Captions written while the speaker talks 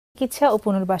চিকিৎসা ও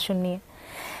পুনর্বাসন নিয়ে।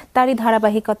 তারই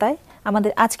ধারাবাহিকতায়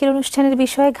আমাদের আজকের অনুষ্ঠানের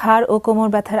বিষয় ঘাড় ও কোমর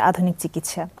ব্যথার আধুনিক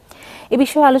চিকিৎসা। এ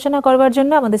বিষয়ে আলোচনা করবার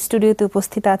জন্য আমাদের স্টুডিওতে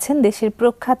উপস্থিত আছেন দেশের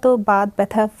প্রখ্যাত বাত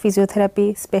ব্যথা physiotherapy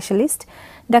specialist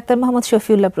doctor Mohammad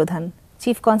Shafiullah প্রধান,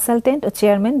 চিফ কনসালটেন্ট ও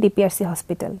চেয়ারম্যান ডিপিআরসি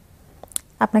হসপিটাল।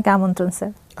 আপনাকে আমন্ত্রণ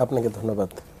স্যার। আপনাকে ধন্যবাদ।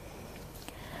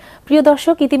 প্রিয়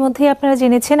দর্শক, ইতিমধ্যেই আপনারা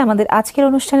জেনেছেন আমাদের আজকের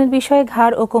অনুষ্ঠানের বিষয়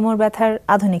ঘাড় ও কোমর ব্যথার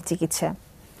আধুনিক চিকিৎসা।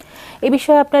 এ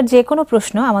বিষয়ে আপনার যে কোনো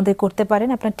প্রশ্ন আমাদের করতে পারেন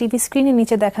আপনার টিভি স্ক্রিনের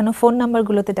নিচে দেখানো ফোন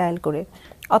নাম্বারগুলোতে ডায়াল করে,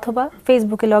 অথবা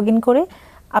ফেসবুকে লগ ইন করে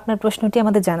আপনার প্রশ্নটি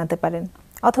আমাদের জানাতে পারেন,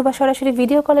 অথবা সরাসরি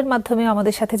ভিডিও কলের মাধ্যমেও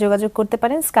আমাদের সাথে যোগাযোগ করতে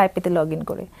পারেন স্কাইপেতে লগ ইন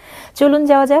করে। চলুন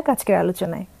যাওয়া যাক আজকের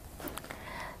আলোচনায়।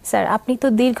 স্যার, আপনি তো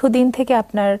দীর্ঘদিন থেকে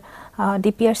আপনার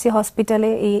ডিপিআরসি হসপিটালে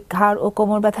এই ঘাড় ও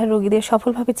কোমর ব্যথার রোগীদের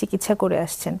সফলভাবে চিকিৎসা করে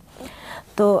আসছেন।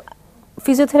 তো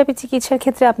ফিজিওথেরাপি চিকিৎসার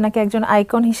ক্ষেত্রে আপনাকে একজন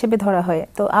আইকন হিসেবে ধরা হয়।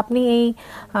 তো আপনি এই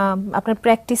আপনার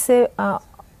প্র্যাকটিসে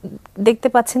দেখতে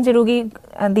পাচ্ছেন যে রোগী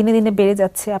দিনে দিনে বেড়ে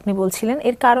যাচ্ছে, আপনি বলছিলেন,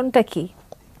 এর কারণটা কি?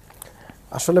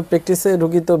 আসলে প্র্যাকটিসে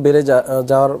রোগী তো বেড়ে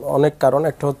যাওয়ার অনেক কারণ।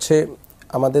 একটা হচ্ছে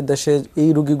আমাদের দেশে এই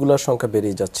রোগীগুলোর সংখ্যা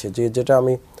বেড়ে যাচ্ছে, যেটা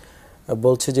আমি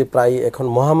বলছি যে প্রায় এখন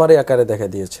মহামারী আকারে দেখা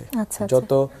দিয়েছে।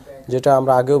 যেটা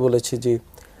আমরা আগেও বলেছি যে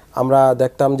আমরা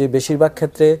দেখতাম যে বেশিরভাগ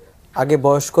ক্ষেত্রে আগে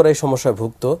বয়স্করা এই সমস্যায়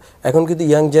ভুগতো, এখন কিন্তু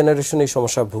ইয়াং জেনারেশন এই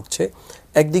সমস্যা ভুগছে।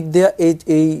 একদিক দিয়ে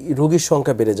এই রোগীর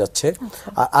সংখ্যা বেড়ে যাচ্ছে,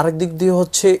 আর আরেক দিক দিয়ে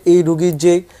হচ্ছে এই রোগীর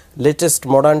যে লেটেস্ট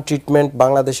মডার্ন ট্রিটমেন্ট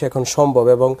বাংলাদেশে এখন সম্ভব,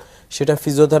 এবং সেটা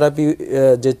ফিজিওথেরাপি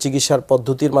যে চিকিৎসার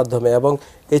পদ্ধতির মাধ্যমে, এবং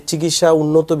এই চিকিৎসা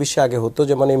উন্নত বিশ্বে আগে হতো,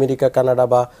 যেমন আমেরিকা, কানাডা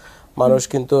বা মানুষ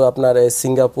কিন্তু আপনার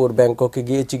সিঙ্গাপুর, ব্যাংককে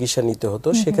গিয়ে চিকিৎসা নিতে হতো।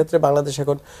 সেক্ষেত্রে বাংলাদেশ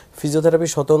এখন ফিজিওথেরাপি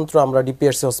স্বতন্ত্র আমরা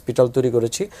ডিপিআরসি হসপিটাল তৈরি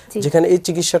করেছি, যেখানে এই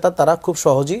চিকিৎসাটা তারা খুব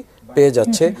সহজেই পেয়ে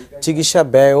যাচ্ছে। চিকিৎসা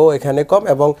ব্যয়ও এখানে কম,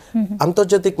 এবং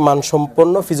আন্তর্জাতিক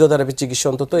মানসম্পন্ন ফিজিওথেরাপি চিকিৎসা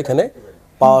অন্তত এখানে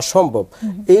পাওয়া সম্ভব।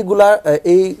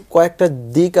 এই কয়েকটা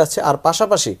দিক আছে, আর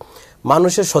পাশাপাশি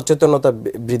মানুষের সচেতনতা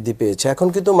বৃদ্ধি পেয়েছে। এখন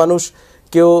কিন্তু মানুষ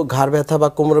কেউ ঘাড় ব্যথা বা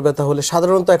কোমর ব্যথা হলে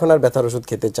সাধারণত এখন আর ব্যথার ওষুধ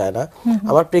খেতে চায় না।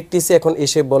 আমার প্র্যাকটিসে এখন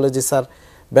এসে বলে যে স্যার,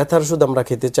 ব্যথার ওষুধ আমরা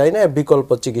খেতে চাই না, বিকল্প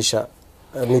চিকিৎসা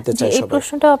নিতে চাই। এই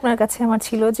প্রশ্নটা আপনার কাছে আমার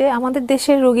ছিল যে আমাদের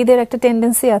দেশের রোগীদের একটা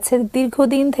টেন্ডেন্সি আছে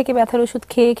দীর্ঘদিন থেকে ব্যথার ওষুধ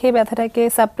খেয়ে খেয়ে ব্যথাটাকে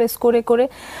সাপ্রেস করে করে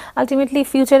আলটিমেটলি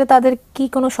ফিউচারে তাদের কি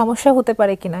কোনো সমস্যা হতে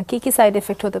পারে কিনা, কি কি সাইড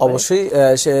এফেক্ট হতে পারে? অবশ্যই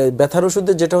ব্যথার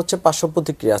ওষুধে যেটা হচ্ছে পার্শ্ব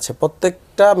প্রতিক্রিয়া আছে,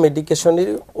 প্রত্যেকটা মেডিকেশনের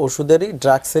ওষুধেরই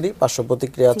ড্রাগসেরই পার্শ্ব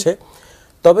প্রতিক্রিয়া আছে।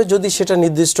 তবে যদি সেটা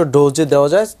নির্দিষ্ট ডোজে দেওয়া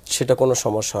যায় সেটা কোনো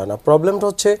সমস্যা হয় না। প্রবলেমটা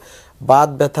হচ্ছে বাত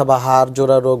ব্যথা বা হাড়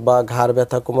জোড়া রোগ বা ঘাড়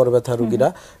ব্যথা, কোমর ব্যথা রোগীরা,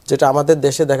 যেটা আমাদের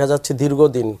দেশে দেখা যাচ্ছে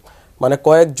দীর্ঘদিন মানে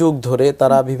কয়েক যুগ ধরে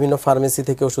তারা বিভিন্ন ফার্মেসি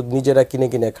থেকে ওষুধ নিজেরা কিনে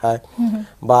কিনে খায়,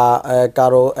 বা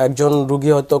কারো একজন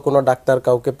রোগী হয়তো কোনো ডাক্তার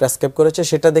কাউকে প্রেসক্রাইব করেছে,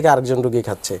 সেটা দেখে আরেকজন রোগী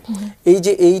খাচ্ছে।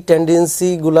 এই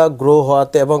টেন্ডেন্সিগুলা গ্রো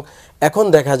হওয়াতে, এবং এখন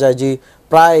দেখা যায় যে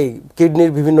প্রায়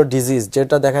কিডনির বিভিন্ন ডিজিজ,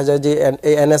 যেটা দেখা যায় যে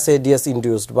NSAIDs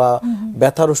ইনডিউসড বা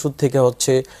ব্যথার ওষুধ থেকে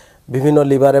হচ্ছে, বিভিন্ন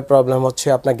লিভারের প্রবলেম হচ্ছে,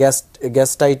 আপনার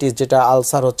গ্যাস্ট্রাইটিস যেটা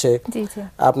আলসার হচ্ছে,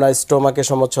 আপনার স্টোমাকে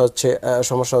সমস্যা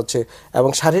হচ্ছে, এবং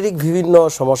শারীরিক বিভিন্ন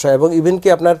সমস্যা, এবং ইভেন কি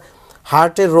আপনার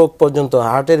হার্টের রোগ পর্যন্ত,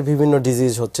 হার্টের বিভিন্ন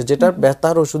ডিজিজ হচ্ছে, যেটা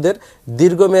ব্যথার ওষুধের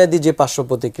দীর্ঘমেয়াদী যে পার্শ্ব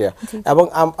প্রতিক্রিয়া। এবং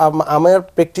আমার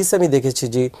প্র্যাকটিসে আমি দেখেছি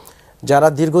যে যারা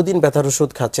দীর্ঘদিন ব্যথার ওষুধ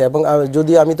খাচ্ছে, এবং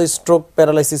যদি আমি তো স্ট্রোক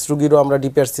প্যারালাইসিস রোগীরও আমরা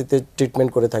ডিপিআরসিতে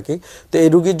ট্রিটমেন্ট করে থাকি, তো এই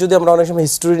রোগীর যদি আমরা অনেক সময়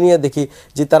হিস্ট্রি নিয়ে দেখি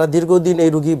যে তারা দীর্ঘদিন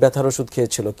এই রোগী ব্যথার ওষুধ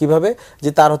খেয়েছিল। কিভাবে?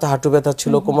 যে তার হয়তো হাঁটু ব্যথা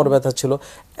ছিল, কোমর ব্যথা ছিল,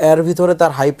 এর ভিতরে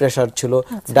তার হাই প্রেশার ছিল,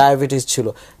 ডায়াবেটিস ছিল।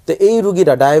 তো এই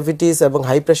রোগীরা, ডায়াবেটিস এবং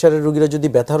হাই প্রেশারের রোগীরা যদি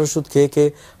ব্যথার ওষুধ খেয়ে খেয়ে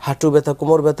হাঁটু ব্যথা,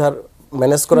 কোমর ব্যথার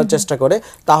ম্যানেজ করার চেষ্টা করে,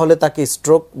 তাহলে তাকে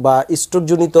স্ট্রোক বা স্ট্রোক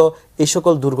জনিত এই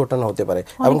সকল দুর্ঘটনা হতে পারে,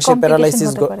 এবং সে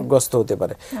প্যারালাইসিস গ্রস্ত হতে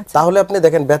পারে। তাহলে আপনি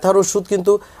দেখেন ব্যথার ওষুধ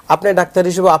কিন্তু আপনি ডাক্তার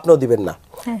হিসেবে আপনিও দিবেন না,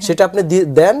 সেটা আপনি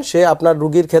দেন সে আপনার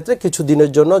রোগীর ক্ষেত্রে কিছু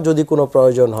দিনের জন্য যদি কোনো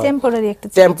প্রয়োজন হয়,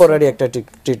 টেম্পোরারি একটা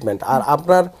ট্রিটমেন্ট। আর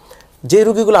আপনার যে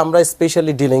রোগীগুলো আমরা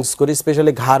স্পেশালি ডিলিংস করি,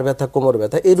 স্পেশালি ঘাড় ব্যথা, কোমর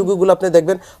ব্যথা, এই রোগীগুলো আপনি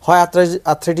দেখবেন হয়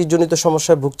আর্থ্রাইটিস জনিত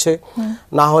সমস্যায় ভুগছে,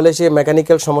 না হলে সে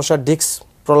মেকানিক্যাল সমস্যা, ডিস্ক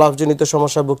প্রলাপজনিত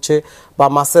সমস্যা ভুগছে, বা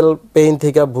মাসেল পেইন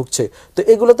থেকে ভুগছে। তো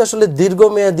এগুলো তো আসলে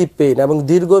দীর্ঘমেয়াদী পেইন এবং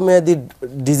দীর্ঘমেয়াদী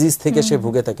ডিজিজ থেকে সে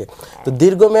ভুগে থাকে। তো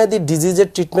দীর্ঘমেয়াদী ডিজিজের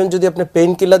ট্রিটমেন্ট যদি আপনি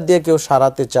পেইন কিলার দিয়ে কেউ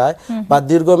সারাতে চায়, বা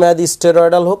দীর্ঘমেয়াদী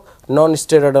স্টেরয়েডাল হোক, নন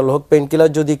স্টেরয়েডাল হোক, পেইন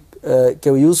কিলার যদি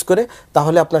কেউ ইউজ করে,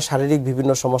 তাহলে আপনার শারীরিক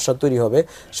বিভিন্ন সমস্যা তৈরি হবে।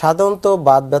 সাধারণত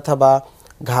বাত ব্যথা বা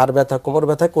ঘাড় ব্যথা, কোমর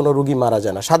ব্যথায় কোনো রোগী মারা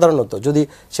যায় না সাধারণত, যদি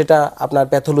সেটা আপনার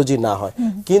প্যাথোলজি না হয়।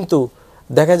 কিন্তু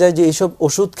দেখা যায় যে এইসব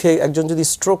ওষুধ খেয়ে একজন যদি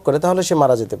স্ট্রোক করে, তাহলে সে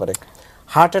মারা যেতে পারে।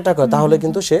 হার্ট অ্যাটাক হয়, তাহলে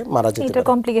কিন্তু সে মারা যেতে পারে। এটা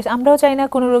কমপ্লিকেশন, আমরাও চাই না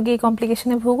কোনো রোগী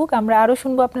কমপ্লিকেশনে ভুগুক। আমরা আরো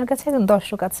শুনবো আপনার কাছে, একজন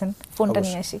দর্শক আছেন, ফোনটা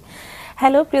নিয়ে আসি।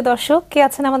 হ্যালো প্রিয় দর্শক, কে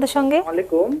আছেন আমাদের সঙ্গে?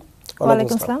 ওয়ালাইকুম।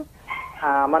 ওয়ালাইকুম আসসালাম।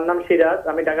 আমার নাম সিরাজ,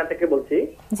 আমি ঢাকা থেকে বলছি।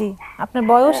 জি, আপনার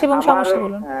বয়স এবং সমস্যা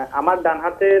বলুন। আমার ডান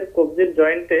হাতের কবজির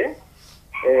জয়েন্টে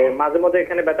মাঝে মধ্যে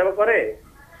এখানে ব্যথা করে,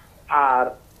 আর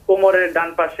কোমরের ডান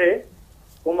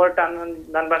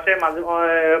পাশে মাঝে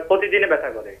প্রতিদিনে ব্যথা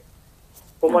করে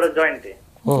কোমরের জয়েন্টে।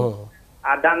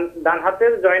 আর ডান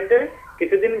হাতের জয়েন্টে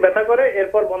কিছুদিন ব্যথা করে,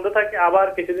 এরপর বন্ধ থাকে, আবার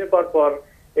কিছুদিন পর পর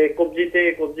এই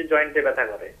কবজি জয়েন্টে ব্যথা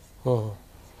করে।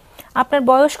 আপনার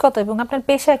বয়স কত এবং আপনার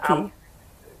পেশা কি?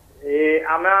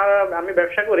 আমি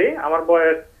ব্যবসা করি, আমার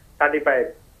বয়স 35।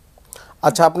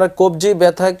 আচ্ছা, আপনার কবজি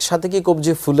ব্যথার সাথে কি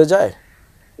কবজি ফুলে যায়?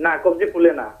 না, কবজি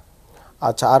ফুলে না।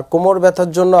 আচ্ছা, আর কোমর ব্যথার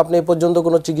জন্য আপনি এই পর্যন্ত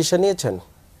কোনো চিকিৎসা নিয়েছেন?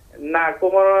 না,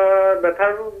 কোমর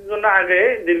ব্যথার জন্য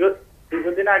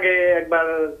দীর্ঘদিন আগে একবার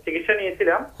চিকিৎসা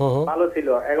নিয়েছিলাম, ভালো ছিল।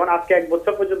 এখন আজকে 1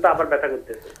 বছর পর্যন্ত আবার ব্যথা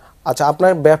করতেছে। আচ্ছা,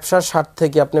 আপনার ব্যবসার স্বার্থে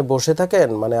কি আপনি বসে থাকেন?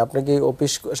 মানে আপনি কি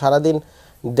অফিস সারাদিন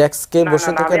ডেস্কে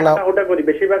বসে থাকেন না? হাঁটাহাঁটি করি,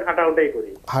 বেশিরভাগ হাঁটাহাঁটি করি।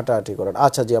 হাঁটাহাঁটি করেন।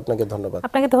 আচ্ছা জি, আপনাকে ধন্যবাদ।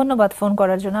 আপনাকে ধন্যবাদ ফোন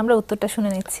করার জন্য। আমরা উত্তরটা শুনে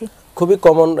নিচ্ছি। খুবই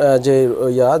কমন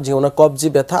যে ওনার কবজি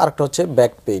ব্যথা, আরেকটা হচ্ছে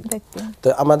ব্যাক পেইন। তো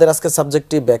আমাদের আজকে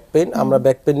সাবজেক্টই ব্যাক পেইন। আমরা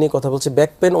ব্যাক পেইন নিয়ে কথা বলছি।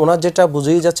 ব্যাক পেইন ওনার যেটা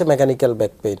বুঝেই যাচ্ছে মেকানিক্যাল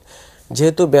ব্যাক পেইন,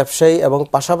 যেহেতু ব্যবসায়ী এবং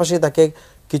পাশাপাশি তাকে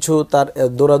কিছু তার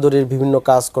দৌড়াদৌড়ির বিভিন্ন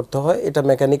কাজ করতে হয়, এটা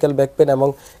মেকানিক্যাল ব্যাক পেইন। এবং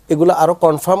এগুলো আরো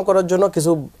কনফার্ম করার জন্য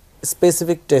কিছু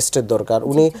স্পেসিফিক টেস্টের দরকার।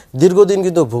 উনি দীর্ঘদিন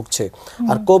কিন্তু ভুগছে।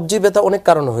 আর কবজি ব্যথা অনেক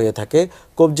কারণ হয়ে থাকে।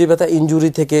 কবজি ব্যথা ইনজুরি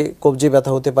থেকে কবজি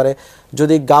ব্যথা হতে পারে,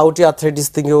 যদি গাউটি আর্থ্রাইটিস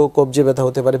থেকেও কবজি ব্যথা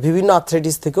হতে পারে, বিভিন্ন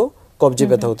আর্থ্রাইটিস থেকেও কবজি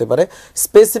ব্যথা হতে পারে।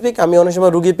 স্পেসিফিক আমি অনেক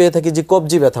সময় রুগী পেয়ে থাকি যে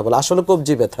কবজি ব্যথা বলে, আসলে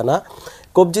কবজি ব্যথা না।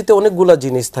 কবজিতে অনেকগুলো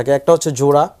জিনিস থাকে। একটা হচ্ছে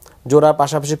জোড়ার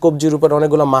পাশাপাশি কবজির উপর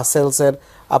অনেকগুলো মাসেলসের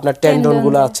আপনার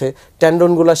টেন্ডনগুলো আছে।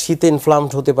 টেন্ডনগুলো শীতে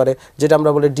ইনফ্লামড হতে পারে, যেটা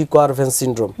আমরা বলি ডিকোয়ারভেন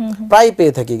সিনড্রোম, প্রায়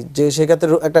পেয়ে থাকি। যে সেক্ষেত্রে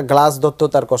একটা গ্লাস দত্ত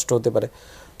তার কষ্ট হতে পারে।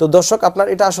 তো দর্শক, আপনার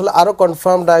এটা আসলে আরো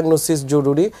কনফার্ম ডায়াগনোসিস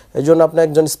জরুরি। এই জন্য আপনি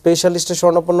একজন স্পেশালিস্টের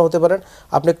শরণাপন্ন হতে পারেন।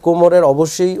 আপনি কোমরের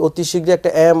অবশ্যই অতি শীঘ্রই একটা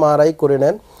MRI করে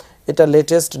নেন। এটা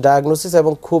লেটেস্ট ডায়াগনোসিস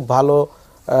এবং খুব ভালো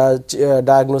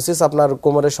ডায়াগনোসিস। আপনার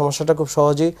কোমরের সমস্যাটা খুব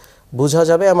সহজেই বোঝা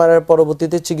যাবে। আমার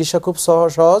পরবর্তীতে চিকিৎসা খুব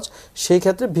সহজ। সেই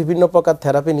ক্ষেত্রে বিভিন্ন প্রকার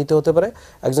থেরাপি নিতে হতে পারে।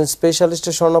 একজন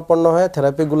স্পেশালিস্টের শরণাপন্ন হয়ে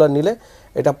থেরাপিগুলো নিলে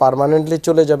এটা পার্মানেন্টলি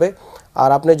চলে যাবে। আর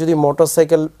আপনি যদি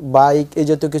মোটরসাইকেল, বাইক এই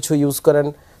জাতীয় কিছু ইউজ করেন,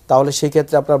 তাহলে সেই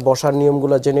ক্ষেত্রে আপনার বসার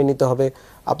নিয়মগুলো জেনে নিতে হবে।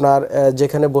 আপনার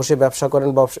যেখানে বসে ব্যবসা করেন,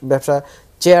 ব্যবসা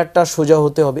চেয়ারটা সোজা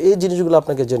হতে হবে, এই জিনিসগুলো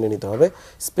আপনাকে জেনে নিতে হবে।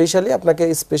 স্পেশালি আপনাকে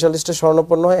স্পেশালিস্টের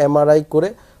শরণাপন্ন হয়ে MRI করে,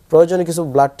 প্রয়োজনে কিছু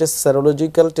ব্লাড টেস্ট,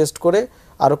 সেরোলজিক্যাল টেস্ট করে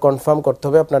আরও কনফার্ম করতে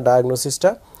হবে আপনার ডায়াগনোসিসটা।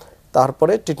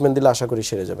 তারপরে ট্রিটমেন্ট দিলে আশা করি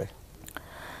সেরে যাবে।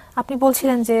 আপনি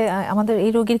বলছিলেন যে আমাদের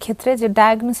এই রোগীর ক্ষেত্রে যে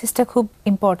ডায়াগনোসিসটা খুব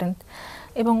ইম্পর্টেন্ট,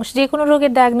 এবং যে কোনো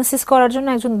রোগের ডায়াগনোসিস করার জন্য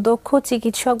একজন দক্ষ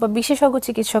চিকিৎসক বা বিশেষজ্ঞ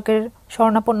চিকিৎসকের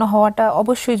শরণাপন্ন হওয়াটা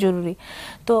অবশ্যই জরুরি।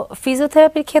 তো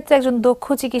ফিজিওথেরাপির ক্ষেত্রে একজন দক্ষ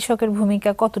চিকিৎসকের ভূমিকা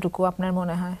কতটুকু আপনার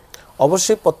মনে হয়?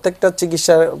 অবশ্যই প্রত্যেকটা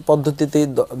চিকিৎসার পদ্ধতিতেই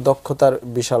দক্ষতার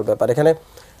বিশাল ব্যাপার। এখানে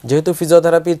যেহেতু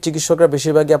ফিজিওথেরাপির চিকিৎসকরা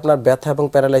বেশিরভাগই আপনার ব্যথা এবং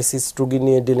প্যারালাইসিস রোগী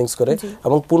নিয়ে ডিলিংস করে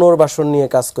এবং পুনর্বাসন নিয়ে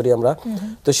কাজ করি আমরা।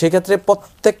 তো সেক্ষেত্রে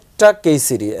প্রত্যেকটা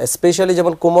কেসেরই, স্পেশালি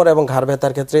যেমন কোমর এবং ঘাড়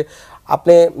ব্যথার ক্ষেত্রে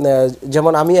আপনি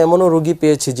যেমন, আমি এমনও রোগী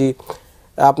পেয়েছি যে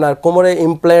আপনার কোমরে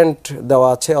ইমপ্ল্যান্ট দেওয়া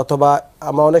আছে, অথবা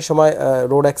আমরা অনেক সময়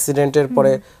রোড অ্যাক্সিডেন্টের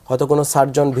পরে হয়তো কোনো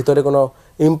সার্জন ভিতরে কোনো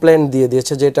ইমপ্ল্যান্ট দিয়ে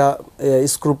দিয়েছে, যেটা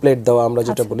স্ক্রু প্লেট দেওয়া আমরা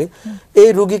যেটা বলি। এই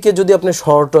রোগীকে যদি আপনি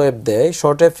শর্ট ওয়েভ দেয়,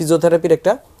 শর্ট ওয়েভ ফিজিওথেরাপির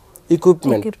একটা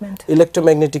ইকুইপমেন্ট,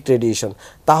 ইলেকট্রোম্যাগনেটিক রেডিয়েশন,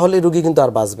 তাহলে রোগী কিন্তু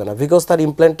আর বাঁচবে না, বিকজ তার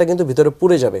ইমপ্ল্যান্টটা কিন্তু ভিতরে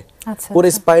পুড়ে যাবে, পুরো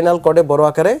স্পাইনাল কর্ডে বড়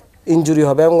আকারে ইনজুরি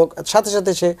হবে এবং সাথে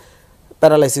সাথে সে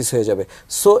প্যারালাইসিস হয়ে যাবে।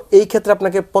 সো এই ক্ষেত্রে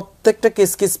আপনাকে প্রত্যেকটা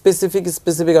কেসকে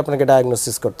স্পেসিফিক আপনাকে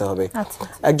ডায়াগনোসিস করতে হবে।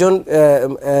 একজন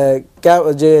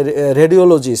যে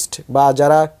রেডিওলজিস্ট বা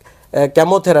যারা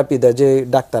কেমোথেরাপি দেয় যে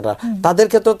ডাক্তাররা, তাদের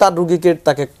ক্ষেত্রেও তার রোগীকে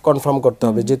তাকে কনফার্ম করতে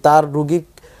হবে যে তার রোগী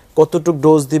কতটুক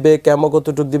ডোজ দিবে, কেমো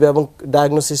কতটুক দিবে, এবং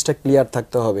ডায়াগনোসিসটা ক্লিয়ার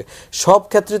থাকতে হবে। সব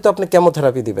ক্ষেত্রে তো আপনি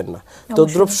কেমোথেরাপি দিবেন না,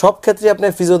 তদ্রূপ সব ক্ষেত্রে আপনি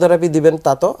ফিজিওথেরাপি দিবেন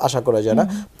তা তো আশা করা যায় না।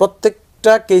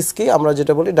 প্রত্যেকটা কেসকে আমরা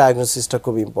যেটা বলি ডায়াগনোসিসটা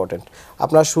খুব ইম্পর্টেন্ট।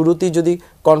 আপনার শুরুতেই যদি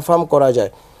কনফার্ম করা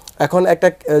যায়, এখন একটা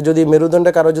যদি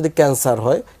মেরুদণ্ডে কারো যদি ক্যান্সার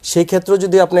হয়, সেই ক্ষেত্রে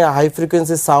যদি আপনি হাই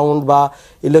ফ্রিকোয়েন্সি সাউন্ড বা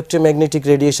ইলেকট্রোম্যাগনেটিক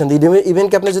রেডিয়েশন ইভেন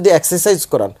কি আপনি যদি এক্সারসাইজ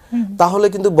করান, তাহলে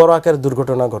কিন্তু বড় আকারের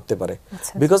দুর্ঘটনা ঘটতে পারে।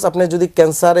 বিকজ আপনি যদি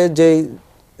ক্যান্সারের যে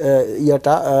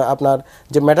আপনার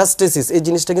যে মেটাস্টেসিস, এই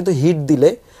জিনিসটা কিন্তু হিট দিলে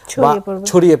বা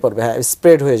ছড়িয়ে পড়বে, হ্যাঁ,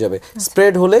 স্প্রেড হয়ে যাবে।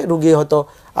 স্প্রেড হলে রোগী হয়তো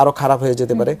আরো খারাপ হয়ে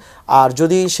যেতে পারে। আর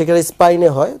যদি সেখানে স্পাইনে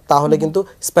হয়, তাহলে কিন্তু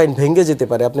স্পাইন ভেঙে যেতে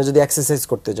পারে আপনি যদি এক্সারসাইজ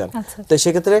করতে যান। তো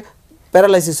সেক্ষেত্রে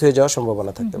প্যারালাইসিস হয়ে যাওয়ার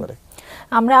সম্ভাবনা থাকতে পারে।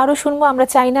 আমরা আরো শুনবো, আমরা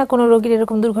চাই না কোনো রোগীর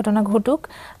এরকম দুর্ঘটনা ঘটুক।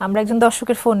 আমরা একজন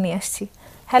দর্শকের ফোন নিয়ে আসছি।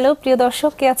 হ্যালো প্রিয়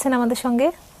দর্শক, কে আছেন আমাদের সঙ্গে?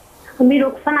 আমি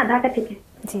রোকসানা, ঢাকা থেকে।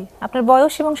 জি, আপনার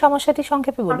বয়স এবং সমস্যাটি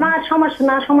সংক্ষেপে বলুন। আমার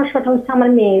সমস্যাটা হচ্ছে আমার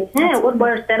মেয়ের, হ্যাঁ, ওর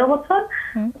বয়স 13 বছর।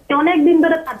 অনেকদিন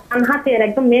ধরে তার ডান হাতের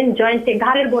একদম মেন জয়েন্টে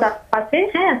ঘাড়ের গোড়ার পাশে,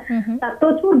 হ্যাঁ, তার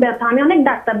প্রচুর ব্যথা। আমি অনেক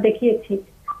ডাক্তার দেখিয়েছি,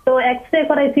 তো এক্সরে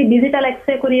করাইছি, ডিজিটাল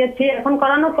এক্সরে করিয়েছি। এখন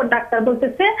করানোর পর ডাক্তার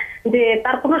বলতেছে যে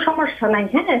তার কোনো সমস্যা নাই,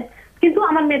 হ্যাঁ। কিন্তু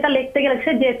আমার মেয়েটা লিখতে গেলে,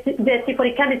 সে জেএসসি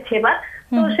পরীক্ষা দিচ্ছে এবার,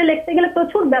 তো সে লিখতে গেলে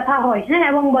প্রচুর ব্যথা হয়, হ্যাঁ,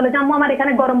 এবং বলে যে আম্মু আমার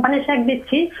এখানে গরম পানি সেক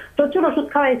দিচ্ছি, প্রচুর ওষুধ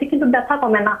খাওয়াইছি কিন্তু ব্যথা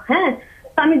কমে না, হ্যাঁ।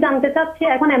 তো আমি জানতে চাচ্ছি,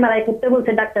 এখন এমআরআই করতে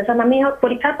বলছে ডাক্তার সাহেব। আমি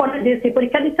পরীক্ষার পরে জেএসসি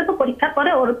পরীক্ষা দিচ্ছে, তো পরীক্ষার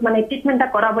পরে ওর মানে ট্রিটমেন্টটা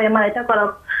করাবো, এমআরআইটা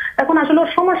করাবো। এখন আসলে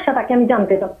ওর সমস্যাটাকে আমি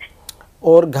জানতে চাচ্ছি।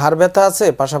 ওর ঘাড় ব্যথা আছে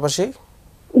পাশাপাশি?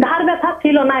 ঘাড় ব্যথা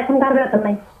ছিল না, এখন ঘাড় ব্যথা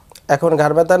নাই। এখন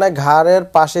ঘাড় ব্যথা নাই, ঘাড়ের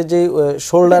পাশে যে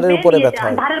শোল্ডারের উপরে ব্যথা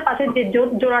হয়, ঘাড়ের পাশে যে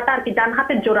জোড়াটা আর কি, ডান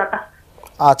হাতের জোড়াটা।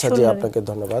 আচ্ছা জি, আপনাকে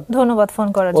ধন্যবাদ ফোন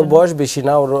করার জন্য। ওর বয়স বেশি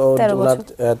না, ওর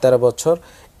 13 বছর।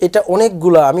 এটা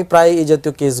অনেকগুলা, আমি প্রায় এই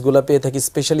জাতীয় কেসগুলা পেয়ে থাকি,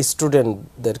 স্পেশালি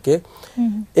স্টুডেন্টদেরকে।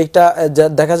 এটা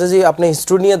দেখা যায় যে আপনি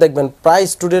হিস্ট্রি নিয়ে দেখবেন, প্রায়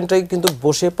স্টুডেন্টরাই কিন্তু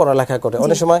বসে পড়ালেখা করে।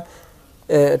 অনেক সময়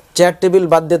চেয়ার টেবিল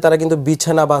বাদ দিয়ে তারা কিন্তু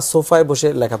বিছানা বা সোফায় বসে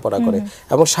লেখাপড়া করে,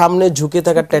 এবং সামনে ঝুঁকে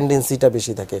থাকার টেন্ডেন্সিটা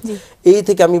বেশি থাকে। এই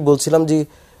থেকে আমি বলছিলাম যে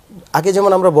আগে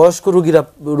যেমন আমরা বয়স্ক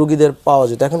রোগীদের পাওয়া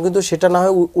যেত, এখন কিন্তু সেটা না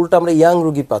হয় উল্টা আমরা ইয়াং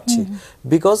রোগী পাচ্ছি,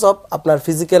 বিকজ অফ আপনার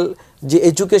ফিজিক্যাল যে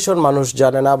এডুকেশন মানুষ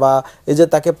জানে না, বা এই যে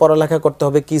তাকে পড়ালেখা করতে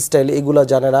হবে কি স্টাইল, এগুলো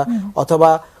জানে না,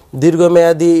 অথবা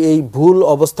দীর্ঘমেয়াদী এই ভুল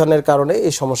অবস্থানের কারণে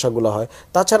এই সমস্যাগুলো হয়।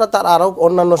 তাছাড়া তার আরও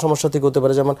অন্যান্য সমস্যা থেকে হতে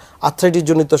পারে, যেমন আর্থ্রাইটিস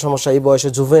জনিত সমস্যা, এই বয়সে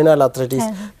জুভেনাইল আর্থ্রাইটিস,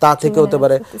 তা থেকে হতে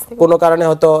পারে, কোনো কারণে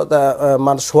হয়তো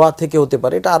শোয়া থেকে হতে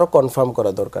পারে। এটা আরও কনফার্ম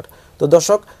করা দরকার। তো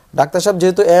দর্শক, ডাক্তার সাহেব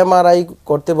যেহেতু এমআরআই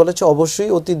করতে বলেছে, অবশ্যই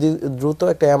অতি দ্রুত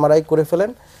একটা এমআরআই করে ফেলেন।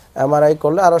 এমআরআই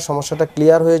করলে আরও সমস্যাটা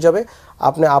ক্লিয়ার হয়ে যাবে।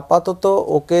 আপনি আপাতত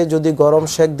ওকে যদি গরম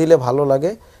সেক দিলে ভালো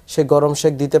লাগে, সে গরম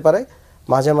সেক দিতে পারে।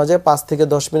 মাঝে মাঝে 5 থেকে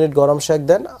 10 মিনিট গরম সেক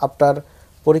দেন। আপনার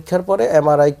পরীক্ষার পরে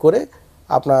এমআরআই করে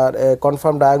আপনার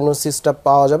কনফার্ম ডায়াগনোসিসটা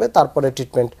পাওয়া যাবে, তারপরে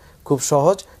ট্রিটমেন্ট খুব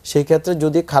সহজ। সেই ক্ষেত্রে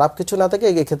যদি খারাপ কিছু না থাকে,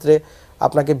 এক্ষেত্রে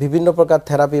আপনাকে বিভিন্ন প্রকার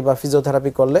থেরাপি বা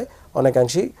ফিজিওথেরাপি করলে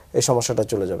অনেকাংশেই এই সমস্যাটা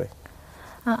চলে যাবে।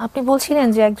 আপনি বলছিলেন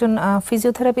যে একজন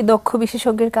ফিজিওথেরাপি দক্ষ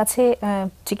বিশেষজ্ঞের কাছে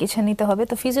চিকিৎসা নিতে হবে।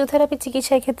 তো ফিজিওথেরাপি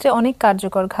চিকিৎসার ক্ষেত্রে অনেক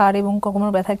কার্যকর। ঘাড় এবং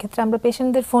কোমর ব্যথার ক্ষেত্রে আমরা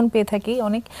পেশেন্টদের ফোন পেয়ে থাকি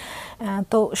অনেক।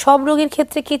 তো সব রোগীর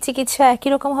ক্ষেত্রে কি চিকিৎসা একই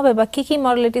রকম হবে, বা কি কি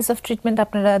মডালিটিস অফ ট্রিটমেন্ট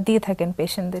আপনারা দিয়ে থাকেন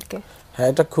পেশেন্টদেরকে? হ্যাঁ,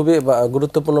 এটা খুবই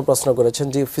গুরুত্বপূর্ণ প্রশ্ন করেছেন।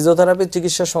 যে ফিজিওথেরাপি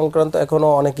চিকিৎসা সংক্রান্ত এখনো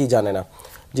অনেকেই জানে না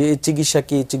যে এই চিকিৎসা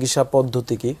কি, চিকিৎসা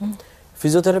পদ্ধতি কি।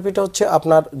 ফিজিওথেরাপিটা হচ্ছে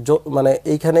আপনার মানে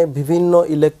এইখানে বিভিন্ন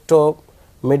ইলেকট্রো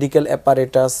মেডিকেল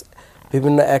অ্যাপারেটাস,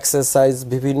 বিভিন্ন এক্সারসাইজ,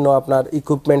 বিভিন্ন আপনার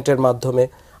ইকুইপমেন্টের মাধ্যমে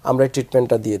আমরা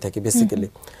ট্রিটমেন্টটা দিয়ে থাকি বেসিক্যালি।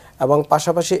 এবং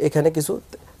পাশাপাশি এখানে কিছু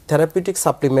থেরাপিউটিক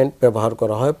সাপ্লিমেন্ট ব্যবহার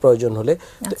করা হয় প্রয়োজন হলে।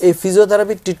 তো এই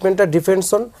ফিজিওথেরাপির ট্রিটমেন্টটা ডিপেন্ডস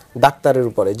অন ডাক্তারের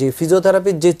উপরে, যে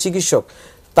ফিজিওথেরাপির যে চিকিৎসক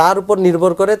তার উপর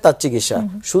নির্ভর করে তার চিকিৎসা।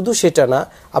 শুধু সেটা না,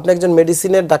 আপনি একজন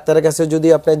মেডিসিনের ডাক্তারের কাছে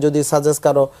যদি সাজেস্ট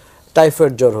কারো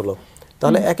টাইফয়েড জ্বর হলো,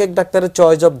 তাহলে এক এক ডাক্তারের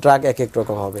চয়েস অফ ড্রাগ এক এক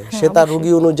রকম হবে, সে তার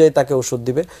রোগী অনুযায়ী তাকে ওষুধ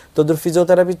দিবে। তোদের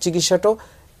ফিজিওথেরাপির চিকিৎসাটাও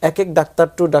এক এক ডাক্তার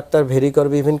টু ডাক্তার ভেরি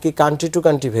করবে, ইভেন কি কান্ট্রি টু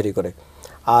কান্ট্রি ভেরি করে।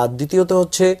 আর দ্বিতীয়ত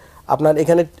হচ্ছে আপনার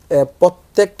এখানে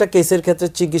প্রত্যেকটা কেসের ক্ষেত্রে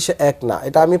চিকিৎসা এক না,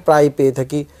 এটা আমি প্রায় পেয়ে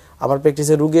থাকি। আমার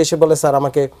প্র্যাকটিসে রোগী এসে বলে, স্যার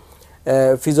আমাকে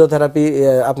ফিজিওথেরাপি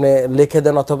আপনি লিখে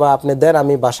দেন অথবা আপনি দেন,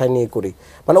 আমি বাসায় নিয়ে করি।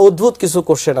 মানে অদ্ভুত কিছু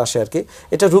কোশ্চেন আসে আর কি।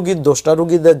 এটা রোগীর দোষ না,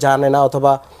 রোগীদের জানে না,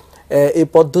 অথবা এই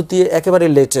পদ্ধতি একেবারে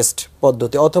লেটেস্ট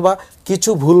পদ্ধতি, অথবা কিছু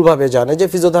ভুলভাবে জানে যে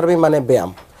ফিজিওথেরাপি মানে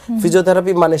ব্যায়াম,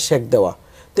 ফিজিওথেরাপি মানে শেক দেওয়া।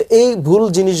 তো এই ভুল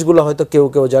জিনিসগুলো হয়তো কেউ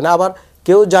কেউ জানে, আবার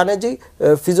কেউ জানে যে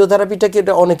ফিজিওথেরাপিটা কি,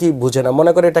 এটা অনেকেই বুঝে না,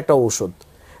 মনে করে এটা একটা ওষুধ,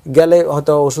 গেলে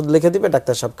হয়তো ওষুধ লিখে দিবে,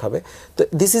 ডাক্তার সাহেব খাবে। তো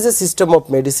this is a system of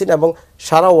medicine, এবং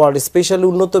সারা ওয়ার্ল্ড স্পেশালি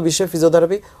উন্নত বিশ্বে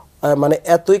ফিজিওথেরাপি মানে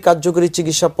এতই কার্যকরী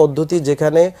চিকিৎসা পদ্ধতি,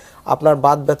 যেখানে আপনার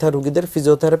বাত ব্যথা রোগীদের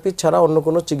ফিজিওথেরাপি ছাড়া অন্য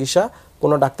কোনো চিকিৎসা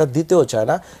কোনো ডাক্তার দিতেও চায়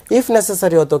না। ইফ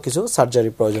নেসেসারি হয়তো কিছু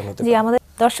সার্জারি প্রয়োজন হতে পারে। জি, আমাদের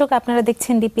দর্শক, আপনারা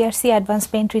দেখছেন ডিপিআরসি অ্যাডভান্স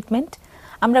পেইন ট্রিটমেন্ট।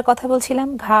 আমরা কথা বলছিলাম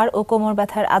ঘাড় ও কোমর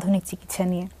ব্যথার আধুনিক চিকিৎসা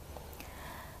নিয়ে।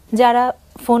 যারা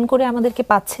ফোন করে আমাদেরকে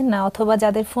পাচ্ছেন না, অথবা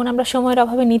যাদের ফোন আমরা সময়ের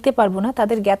অভাবে নিতে পারবো না,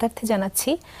 তাদের জ্ঞাতার্থে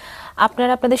জানাচ্ছি,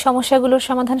 আপনারা আপনাদের সমস্যাগুলোর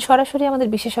সমাধান সরাসরি আমাদের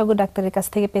বিশেষজ্ঞ ডাক্তারের কাছ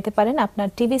থেকে পেতে পারেন। আপনার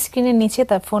টিভি স্ক্রিনের নিচে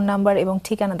তার ফোন নাম্বার এবং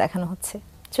ঠিকানা দেখানো হচ্ছে।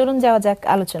 চলুন যাওয়া যাক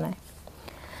আলোচনায়।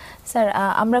 স্যার,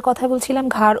 আমরা কথা বলছিলাম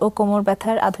ঘাড় ও কোমর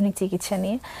ব্যথার আধুনিক চিকিৎসা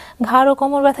নিয়ে। ঘাড় ও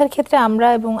কোমর ব্যথার ক্ষেত্রে আমরা,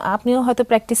 এবং আপনিও হয়তো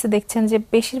প্র্যাকটিসে দেখছেন যে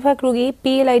বেশিরভাগ রোগী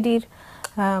পিএলআইডির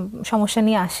সমস্যা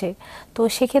নিয়ে আসে। তো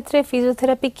সেক্ষেত্রে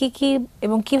ফিজিওথেরাপি কি কি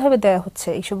এবং কিভাবে দেওয়া হচ্ছে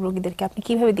এইসব রোগীদেরকে, আপনি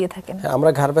কিভাবে দিয়ে থাকেন? আমরা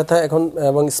ঘাড় ব্যথা এখন,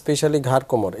 এবং স্পেশালি ঘাড়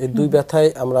কোমর, এই দুই ব্যথায়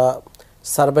আমরা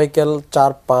সার্ভাইকাল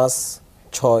 4, 5,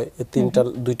 6 এই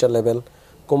দুইটা লেভেল,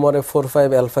 কোমরে 4, 5,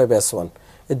 L5, S1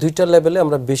 এই দুইটা লেভেলে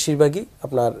আমরা বেশিরভাগই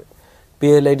আপনার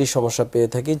পিএলআইডি সমস্যা পেয়ে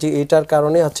থাকি, যে এটার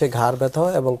কারণে হচ্ছে ঘাড় ব্যথা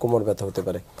হয় এবং কোমর ব্যথা হতে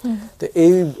পারে। তো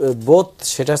এই বোথ,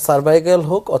 সেটা সার্ভাইকাল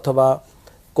হোক অথবা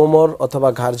কোমর অথবা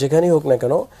ঘাড় যেখানেই হোক না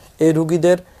কেন, এই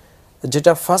রুগীদের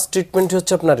যেটা ফার্স্ট ট্রিটমেন্ট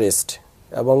হচ্ছে আপনার রেস্ট,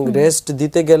 এবং রেস্ট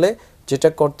দিতে গেলে যেটা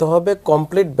করতে হবে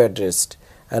কমপ্লিট বেড রেস্ট।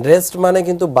 রেস্ট মানে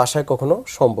কিন্তু বাসায় কখনো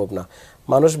সম্ভব না।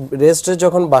 মানুষ রেস্টে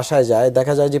যখন বাসায় যায়,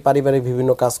 দেখা যায় যে পারিবারিক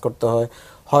বিভিন্ন কাজ করতে হয়,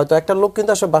 হয়তো একটা লোক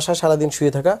কিন্তু আসলে বাসায় সারাদিন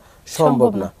শুয়ে থাকা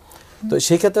সম্ভব না। তো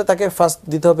সেই ক্ষেত্রে তাকে ফার্স্ট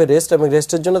দিতে হবে রেস্ট, এবং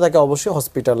রেস্টের জন্য তাকে অবশ্যই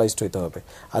হসপিটালাইজড হতে হবে।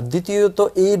 আর দ্বিতীয়ত,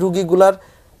 এই রুগীগুলার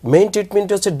মেইন ট্রিটমেন্ট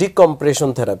হচ্ছে ডিকম্প্রেশন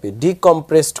থেরাপি,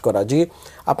 ডিকম্প্রেসড করা। যে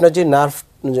আপনার যে নার্ভ,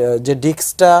 যে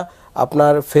ডিস্কটা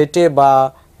আপনার ফেটে বা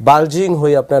বালজিং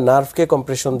হয়ে আপনার নার্ভকে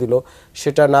কম্প্রেশন দিল,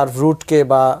 সেটা নার্ভ রুটকে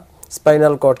বা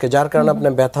স্পাইনাল কর্ডকে, যার কারণে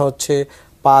আপনার ব্যথা হচ্ছে,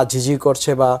 পা ঝিঝি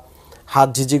করছে বা হাত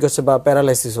ঝিঝি করছে বা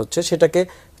প্যারালাইসিস হচ্ছে, সেটাকে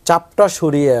চাপটা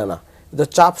সরিয়ে আনা। তো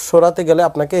চাপ সরাতে গেলে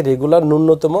আপনাকে রেগুলার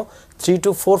ন্যূনতম 3 to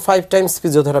 4-5 টাইমস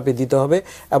ফিজিওথেরাপি দিতে হবে,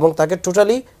 এবং তাকে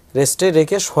টোটালি রেস্টে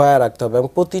রেখে শোয়া রাখতে হবে, এবং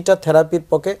প্রতিটা থেরাপির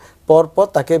পর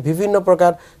তাকে বিভিন্ন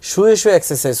প্রকার শুয়ে শুয়ে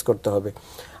এক্সারসাইজ করতে হবে।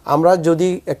 আমরা যদি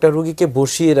একটা রুগীকে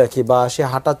বসিয়ে রাখি বা সে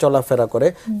হাঁটা চলাফেরা করে,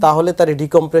 তাহলে তার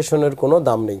ডিকম্প্রেশনের কোনো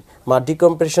দাম নেই।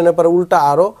 ডিকম্প্রেশনের পরে উল্টা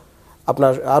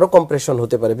আরো কম্প্রেশন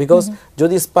হতে পারে, বিকজ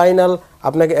যদি স্পাইনাল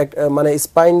আপনাকে মানে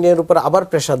স্পাইনের উপর আবার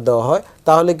প্রেসার দেওয়া হয়,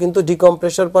 তাহলে কিন্তু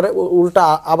ডিকম্প্রেশন পরে উল্টা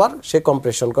আবার সে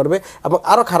কম্প্রেশন করবে এবং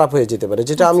আরো খারাপ হয়ে যেতে পারে।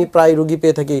 যেটা আমি প্রায় রুগী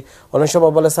পেয়ে থাকি, অনেক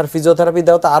সময় বলে স্যার ফিজিওথেরাপি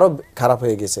দেওয়া তো আরো খারাপ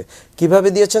হয়ে গেছে। কিভাবে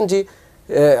দিয়েছেন? যে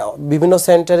বিভিন্ন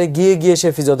সেন্টারে গিয়ে সে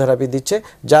ফিজিওথেরাপি দিচ্ছে,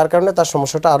 যার কারণে তার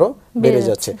সমস্যাটা আরো বেড়ে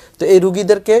যাচ্ছে। তো এই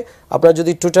রুগীদেরকে আপনার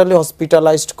যদি টোটালি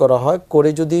হসপিটালাইজড করা হয়, করে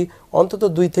যদি অন্তত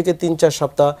 2 থেকে 3-4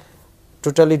 সপ্তাহ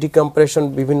টোটালি ডিকম্প্রেশন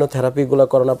বিভিন্ন থেরাপিগুলো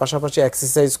করানোর পাশাপাশি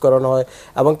এক্সারসাইজ করানো হয়,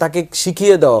 এবং তাকে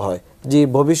শিখিয়ে দেওয়া হয় যে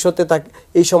ভবিষ্যতে তাকে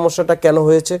এই সমস্যাটা কেন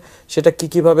হয়েছে, সেটা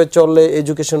কিভাবে চললে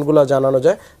এডুকেশনগুলো জানানো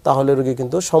যায়, তাহলে রোগী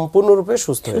কিন্তু সম্পূর্ণরূপে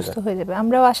সুস্থ হয়ে যাবে।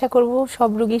 আমরাও আশা করব সব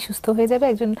রোগী সুস্থ হয়ে যাবে।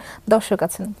 একজন দর্শক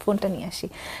আছেন, ফোনটা নিয়ে আসি।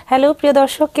 হ্যালো, প্রিয়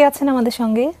দর্শক, কে আছেন আমাদের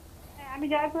সঙ্গে? আমি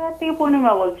জয়পুরহাট থেকে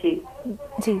পূর্ণিমা বলছি।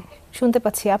 জি, শুনতে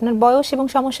পাচ্ছি। আপনার বয়স এবং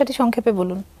সমস্যাটি সংক্ষেপে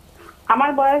বলুন। আমার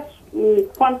বয়স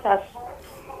 50।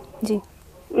 জি।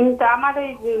 তো আমার ওই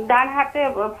ডান হাতে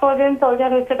ফ্রোজেন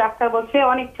সোলজার হচ্ছে, ডাক্তার বলছে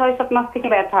অনেক 6-7 মাস থেকে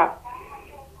ব্যথা।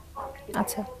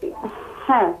 আচ্ছা।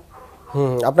 হ্যাঁ।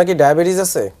 আপনার কি ডায়াবেটিস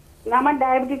আছে? আমার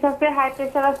ডায়াবেটিস আছে, হাই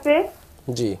প্রেসার আছে।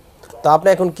 জি। তো আপনি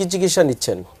এখন কি চিকিৎসা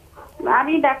নিচ্ছেন?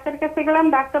 আমি ডাক্তার কাছে গেলাম,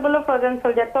 ডাক্তার বললো ফ্রোজেন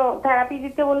সোলজার, তো থেরাপি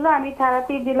দিতে বললো। আমি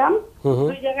থেরাপি দিলাম,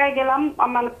 2 জায়গায় গেলাম,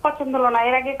 আমার পছন্দ হলো না।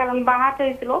 এর আগে কারণ বাঁ হাত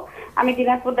হয়েছিল, আমি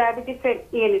দিনাজপুর ডায়াবেটিস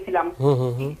নিয়েছিলাম,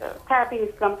 থেরাপি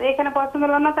নিয়েছিলাম, তো এখানে পছন্দ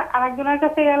হলো না। তো আরেকজনের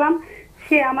কাছে গেলাম,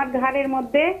 সে আমার ঘাড়ের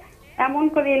মধ্যে এমন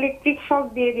করে ইলেকট্রিক শক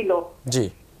দিয়ে দিল। জি।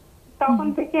 তখন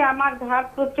থেকে আমার ঘাড়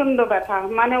প্রচন্ড ব্যথা,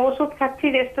 মানে ওষুধ খাচ্ছি,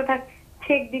 রেস্টে থাকছি,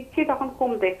 ছেক দিচ্ছি, তখন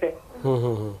কমতেছে।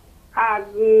 আর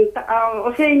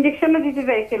সে ইঞ্জেকশনও দিতে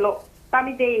চাইছিল,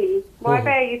 আমি দেইনি, ভয়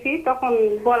পেয়ে গেছি। তখন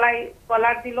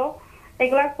গলার দিল,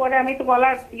 এগুলার পরে আমি তো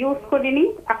গলার ইউজ করিনি।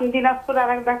 এখন দিনাজপুর আর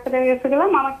এক ডাক্তারের কাছে গেলাম,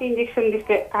 আমাকে ইঞ্জেকশন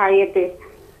দিচ্ছে ইয়েতে,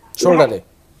 শোল্ডারে।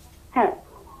 হ্যাঁ,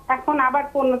 এখন আবার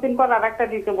 15 দিন পর আর একটা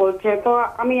দিতে বলছে। তো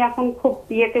আমি এখন খুব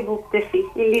ইয়েতে ভুগতেছি,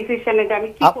 ইনডিসিশনে, যে আমি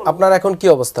কি করব। আপনার এখন কি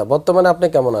অবস্থা? বর্তমানে আপনি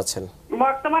কেমন আছেন?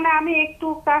 বর্তমানে আমি একটু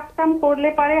কাজ কাম করলে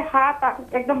পারে হাত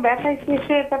একদম ব্যথায় শেষ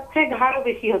হয়ে যাচ্ছে, ঘাড়ও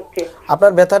বেশি হচ্ছে।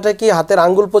 আপনার ব্যথাটা কি হাতের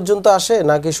আঙ্গুল পর্যন্ত আসে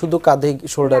নাকি শুধু কাঁধে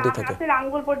শোল্ডারই থাকে? হাতের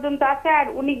আঙ্গুল পর্যন্ত আসে, আর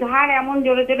উনি ঘাড় এমন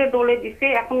জোরে জোরে ডলে দিছে,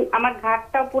 এখন আমার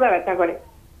ঘাড়টাও পুরো ব্যথা করে।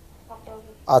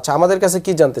 আচ্ছা, আমাদের কাছে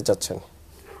কি জানতে চাচ্ছেন?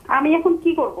 আমি এখন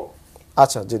কি করব?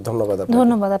 আচ্ছা, জি,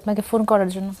 ধন্যবাদ আপনাকে ফোন করার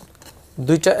জন্য।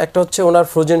 দুইটা, একটা হচ্ছে ওনার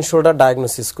ফ্রোজেন শোল্ডার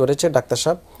ডায়াগনোসিস করেছে ডাক্তার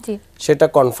সাহেব, জি, সেটা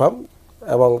কনফার্ম,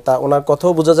 এবং তা ওনার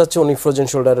কথাও বোঝা যাচ্ছে উনি ফ্রোজেন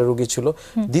শোল্ডারের রোগী ছিল।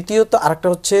 দ্বিতীয়ত আরেকটা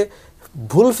হচ্ছে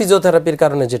ভুল ফিজিওথেরাপির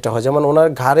কারণে যেটা হয়, যেমন ওনার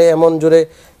ঘাড়ে এমন জোরে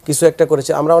কিছু একটা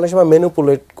করেছে। আমরা অনেক সময়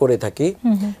ম্যানিপুলেট করে থাকি।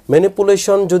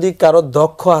 ম্যানিপুলেশন যদি কারো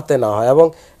দক্ষ হাতে না হয়, এবং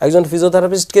একজন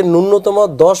ফিজিওথেরাপিস্টকে ন্যূনতম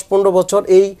 10-15 বছর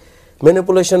এই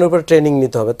ম্যানিপুলেশনের উপর ট্রেনিং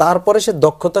নিতে হবে, তারপরে সে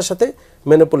দক্ষতার সাথে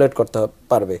ম্যানিপুলেট করতে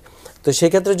পারবে। তো সেই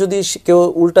ক্ষেত্রে যদি কেউ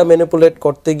উল্টা ম্যানিপুলেট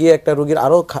করতে গিয়ে একটা রোগীর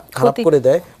আরো খারাপ করে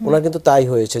দেয়, ওনার কিন্তু তাই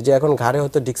হয়েছে, যে এখন ঘাড়ে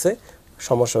হয়তো ডিস্কে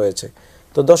সমস্যা হয়েছে।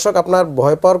 তো দর্শক, আপনার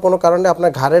ভয় পাওয়ার কোনো কারণে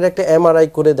আপনার ঘাড়ের একটা এমআরআই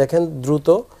করে দেখেন দ্রুত।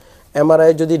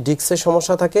 এমআরআই যদি ডিস্কের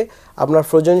সমস্যা থাকে, আপনার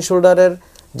ফ্রোজেন শোল্ডারের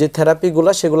যে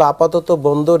থেরাপিগুলো সেগুলো আপাতত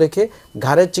বন্ধ রেখে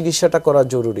ঘাড়ের চিকিৎসাটা করা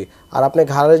জরুরি। আর আপনি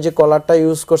ঘাড়ের যে কলারটা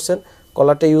ইউজ করছেন,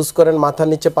 কলারটা ইউজ করেন, মাথার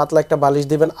নিচে পাতলা একটা বালিশ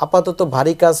দিবেন, আপাতত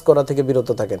ভারী কাজ করা থেকে বিরত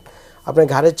থাকেন। আপনি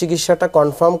ঘাড়ের চিকিৎসাটা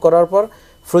কনফার্ম করার পর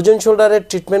ফ্রোজেন শোল্ডারের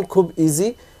ট্রিটমেন্ট খুব ইজি।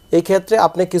 এই ক্ষেত্রে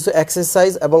আপনি কিছু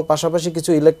এক্সারসাইজ এবং পাশাপাশি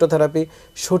কিছু ইলেকট্রোথেরাপি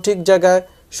সঠিক জায়গায়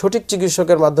সঠিক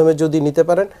চিকিৎসকের মাধ্যমে যদি নিতে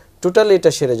পারেন, টোটালি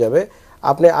এটা সেরে যাবে।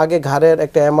 আপনি আগে ঘাড়ের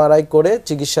একটা এমআরআই করে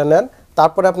চিকিৎসা নেন,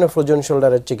 তারপরে আপনি ফ্রোজেন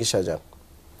শোল্ডারের চিকিৎসা যান।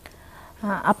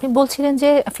 আপনি বলছিলেন যে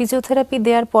ফিজিওথেরাপি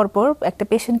দেওয়ার পরপর একটা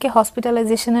পেশেন্টকে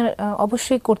হসপিটালাইজেশনের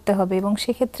অবশ্যই করতে হবে এবং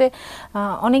সেক্ষেত্রে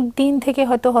অনেক দিন থেকে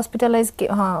হয়তো হসপিটালাইজ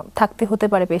থাকতে হতে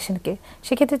পারে পেশেন্টকে,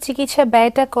 সেক্ষেত্রে চিকিৎসা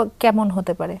ব্যয়টা কেমন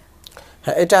হতে পারে?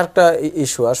 হ্যাঁ, এটা একটা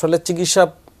ইস্যু। আসলে চিকিৎসা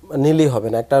নিলেই হবে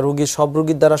না, একটা রোগী সব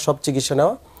রোগীর দ্বারা সব চিকিৎসা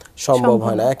নেওয়া সম্ভব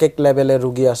হয় না। এক এক লেভেলের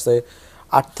রোগী আছে,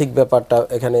 আর্থিক ব্যাপারটা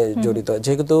এখানে জড়িত।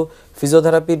 যেহেতু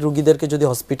ফিজিওথেরাপির রোগীদেরকে যদি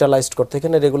হসপিটালাইজড করতে,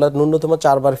 এখানে রেগুলার ন্যূনতম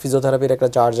 4 বার ফিজিওথেরাপির একটা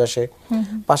চার্জ আসে।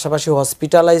 পাশাপাশি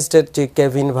হসপিটালাইজডের যে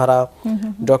কেবিন ভাড়া,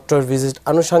 ডক্টর ভিজিট,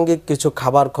 আনুষঙ্গিক কিছু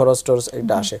খাবার খরচ টরচ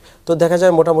এটা আসে। তো দেখা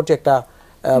যায় মোটামুটি একটা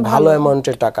ভালো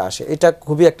অ্যামাউন্টের টাকা আসে। এটা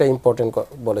খুবই একটা ইম্পর্টেন্ট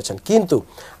বলেছেন। কিন্তু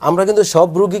আমরা কিন্তু সব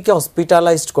রোগীকে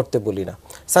হসপিটালাইজড করতে বলি না।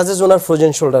 সাজেস ওনার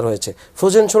ফ্রোজেন শোল্ডার হয়েছে,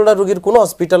 ফ্রোজেন শোল্ডার রোগীর কোনো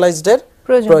হসপিটালাইজডের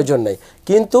প্রয়োজন নেই,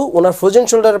 কিন্তু ওনার ফ্রোজেন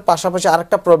শোল্ডারের পাশাপাশি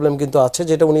আরেকটা প্রবলেম কিন্তু আছে,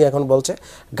 যেটা উনি এখন বলছে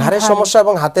ঘাড়ের সমস্যা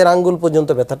এবং হাতের আঙ্গুল পর্যন্ত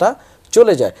ব্যথাটা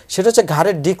চলে যায়। সেটা হচ্ছে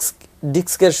ঘাড়ের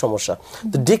ডিস্কের সমস্যা।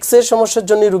 তো ডিস্কের সমস্যার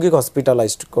জন্য রোগীকে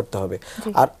হসপিটালাইজড করতে হবে।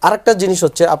 আর আরেকটা জিনিস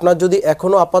হচ্ছে, আপনার যদি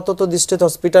এখনো আপাতত দৃষ্টিতে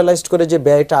হসপিটালাইজড করে যে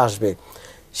ব্যয়টা আসবে,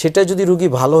 সেটা যদি রোগী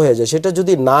ভালো হয়ে যায়, সেটা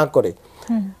যদি না করে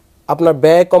আপনার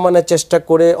ব্যয় কমানোর চেষ্টা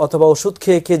করে অথবা ওষুধ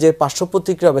খেয়ে খেয়ে যে পার্শ্ব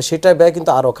প্রতিক্রিয়া হবে, সেটা ব্যয়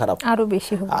কিন্তু আরো খারাপ, আরো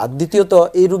বেশি হবে। আর দ্বিতীয়ত,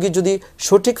 এই রোগী যদি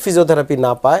সঠিক ফিজিওথেরাপি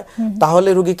না পায়, তাহলে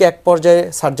রোগীকে এক পর্যায়ে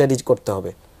সার্জারি করতে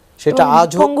হবে। সেটা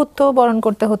আজ পঙ্গুত্ব বরণ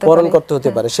করতে হতে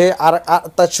পারে, সে আর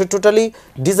তার টোটালি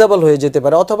ডিসেবল হয়ে যেতে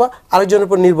পারে, অথবা আরেকজনের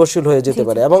উপর নির্ভরশীল হয়ে যেতে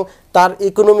পারে, এবং তার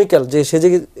ইকোনমিক্যাল যে সে যে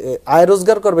আয়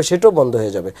রোজগার করবে সেটাও বন্ধ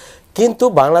হয়ে যাবে। কিন্তু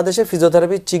বাংলাদেশে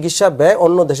ফিজিওথেরাপির চিকিৎসা ব্যয়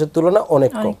অন্য দেশের তুলনায়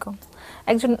অনেক কম।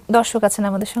 একজন দর্শক আছেন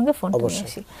আমাদের সঙ্গে, ফোন করে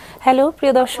আসি। হ্যালো,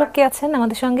 প্রিয় দর্শক কে আছেন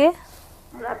আমাদের সঙ্গে?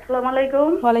 আসসালামু আলাইকুম।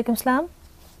 ওয়ালাইকুম আসসালাম।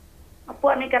 আপু,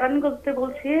 আমি কেরানীগঞ্জ থেকে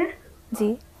বলছি। জি,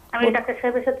 আমি ডাক্তার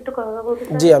সাহেবের সাথে একটু কথা বলতে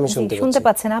চাই। জি, আমি শুনতে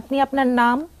পাচ্ছেন। আপনি আপনার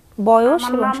নাম, বয়স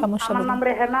এবং সমস্যা বলুন। আমার নাম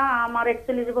রেহানা, আমার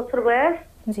 41 বছর বয়স।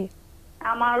 জি,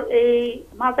 আমার এই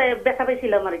মাথায় ব্যথা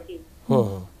পেয়েছিলাম আর কি।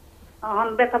 এখন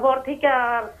ব্যথা পর থেকে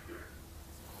আর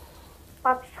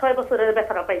 5-6 বছরের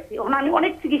ব্যথাটা পাইছি। এখন আমি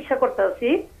অনেক চিকিৎসা করতে আছি।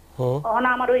 এখন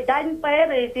আমার ওই ডাইন পায়ের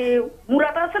এই যে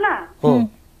মুড়াটা আছে না,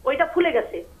 ওইটা ফুলে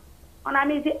গেছে। মানে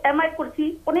আমি যে এমআই করছি,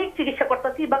 অনেক চিকিৎসা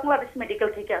করতেছি বাংলাদেশ মেডিকেল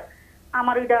থেকে,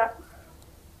 আমার ওইটা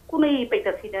কোনোই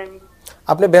পাইতাছি না আমি।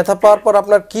 আপনি ব্যথা পাওয়ার পর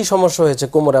আপনার কি সমস্যা হয়েছে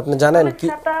কোমরে, আপনি জানেন কি?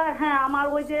 হ্যাঁ, আমার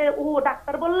ওই যে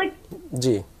ডাক্তার বললে,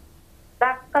 জি,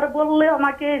 ডাক্তার বললে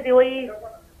আমাকে যে ওই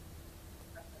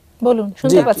বলুন,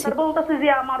 শুনতে পাচ্ছি। ডাক্তার বলতেছে যে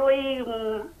আমার ওই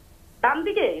ডান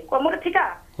দিকে কোমরে থেকে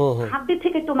হাড্ডি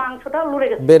থেকে একটু মাংসটা লড়ে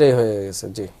গেছে, বেড়ে হয়ে গেছে।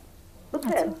 জি,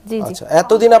 আচ্ছা,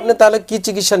 এতদিন আপনি তাহলে কি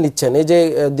চিকিৎসা নিচ্ছেন? এই যে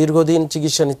দীর্ঘদিন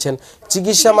চিকিৎসা নিচ্ছেন,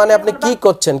 চিকিৎসা মানে আপনি কি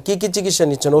করছেন, কি কি চিকিৎসা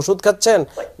নিচ্ছেন? ওষুধ খাচ্ছেন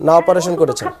না অপারেশন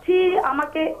করেছেন?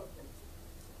 আমাকে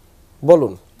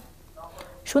বলুন,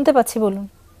 শুনতে পাচ্ছি, বলুন।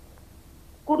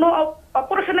 কোনো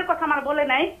অপারেশনের কথা আমার বলে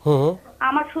নাই,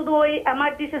 আমার শুধু ওই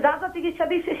এমআরডিসি যা যা চিকিৎসা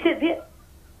দিয়েছে, সে দিয়ে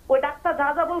ওই ডাক্তার যা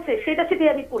যা বলছে সেটা সেটাই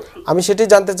আমি করছি। আমি সেটাই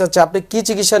জানতে চাচ্ছি, আপনি কি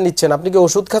চিকিৎসা নিচ্ছেন? আপনি কি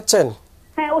ওষুধ খাচ্ছেন?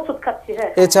 হ্যাঁ, ওষুধ খাচ্ছি।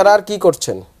 হ্যাঁ, এছাড়া আর কি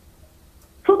করছেন?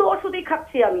 শুধু ওষুধই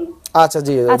খাচ্ছি আমি। আচ্ছা,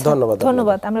 জি,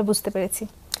 ধন্যবাদ, আমরা বুঝতে পেরেছি।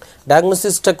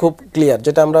 ডায়াগনোসিসটা খুব ক্লিয়ার,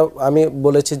 যেটা আমি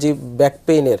বলেছি যে ব্যাক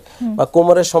পেইনের বা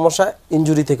কোমরের সমস্যা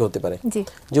ইনজুরি থেকে হতে পারে,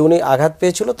 যে উনি আঘাত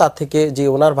পেয়েছিল তার থেকে, যে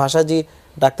ওনার ভাষা যে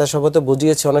ডাক্তার সবাই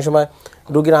বুঝিয়েছে। অনেক সময়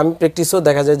রোগীর, আমি প্র্যাকটিসও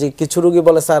দেখা যায় যে কিছু রোগী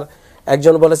বলে স্যার,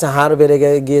 একজন বলেছে হাড় বেড়ে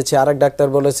গিয়েছে, আরেক ডাক্তার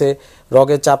বলেছে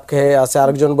রগের চাপ খেয়ে আছে,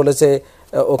 আরেকজন বলেছে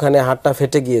ওখানে হাড়টা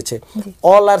ফেটে গিয়েছে।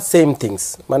 অল আর সেম থিংস,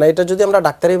 মানে এটা যদি আমরা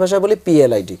ডাক্তারি ভাষায় বলি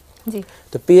পিএলআইডি।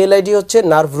 তো পিএলআইডি হচ্ছে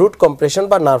নার্ভ রুট কম্প্রেশন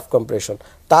বা নার্ভ কম্প্রেশন,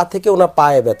 তা থেকে ওনার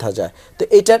পায়ে ব্যথা যায়। তো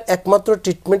এটার একমাত্র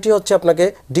ট্রিটমেন্টই হচ্ছে আপনাকে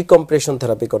ডিকম্প্রেশন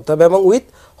থেরাপি করতে হবে এবং উইথ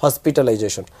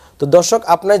হসপিটালাইজেশন। তো দর্শক,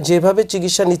 আপনার যেভাবে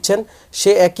চিকিৎসা নিচ্ছেন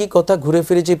সে একই কথা ঘুরে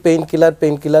ফিরে, যে পেইন কিলার,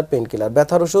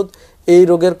 ব্যথার ওষুধ এই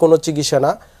রোগের কোনো চিকিৎসা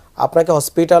না। আপনাকে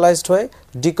হসপিটালাইজড হয়ে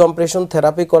ডিকম্প্রেশন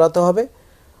থেরাপি করাতে হবে।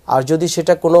 আর যদি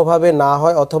সেটা কোনোভাবে না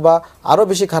হয় অথবা আরও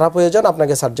বেশি খারাপ হয়ে যান,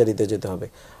 আপনাকে সার্জারিতে যেতে হবে।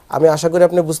 আমি আশা করি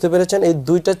আপনি বুঝতে পেরেছেন। এই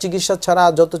দুইটা চিকিৎসা ছাড়া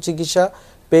যত চিকিৎসা,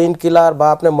 পেইন কিলার বা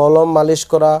আপনি মলম মালিশ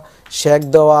করা, শেক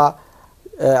দেওয়া,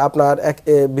 আপনার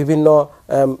বিভিন্ন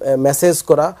মেসেজ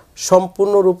করা,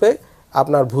 সম্পূর্ণরূপে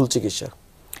আপনার ভুল চিকিৎসা।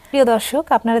 প্রিয় দর্শক,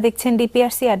 আপনারা দেখছেন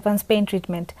ডিপিআরসি অ্যাডভান্স পেইন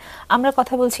ট্রিটমেন্ট। আমরা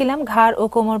কথা বলছিলাম ঘাড় ও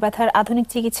কোমর ব্যথার আধুনিক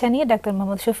চিকিৎসা নিয়ে ডাক্তার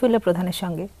মোহাম্মদ শফিউল্লাহ প্রধানের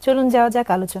সঙ্গে। চলুন যাওয়া যাক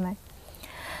আলোচনায়।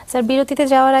 স্যার, বিরতিতে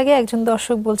যাওয়ার আগে একজন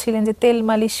দর্শক বলছিলেন যে তেল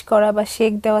মালিশ করা বা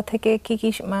শেক দেওয়া থেকে কি কি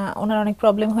ওনার অনেক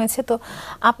প্রবলেম হয়েছে। তো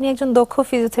আপনি একজন দক্ষ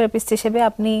ফিজিওথেরাপিস্ট হিসেবে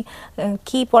আপনি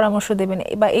কি পরামর্শ দেবেন,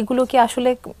 বা এগুলো কি আসলে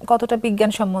কতটা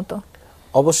বিজ্ঞানসম্মত?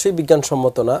 অবশ্যই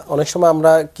বিজ্ঞানসম্মত না। অনেক সময়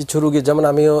আমরা কিছু রোগী, যেমন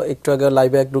আমিও একটু আগে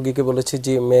লাইভে এক রোগীকে বলেছি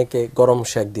যে মেয়েকে গরম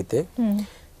শেক দিতে,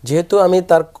 যেহেতু আমি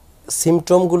তার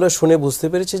সিমটমগুলো শুনে বুঝতে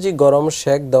পেরেছি যে গরম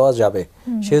সেক দেওয়া যাবে,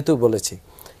 সেহেতু বলেছি।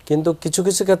 কিন্তু কিছু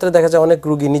কিছু ক্ষেত্রে দেখা যায় অনেক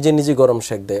রোগী নিজে নিজে গরম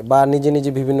সেক দেয় বা নিজে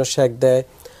নিজে বিভিন্ন সেক দেয়,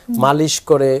 মালিশ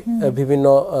করে, বিভিন্ন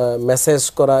ম্যাসেজ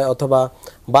করায়, অথবা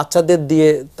বাচ্চাদের দিয়ে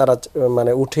তারা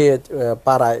মানে উঠিয়ে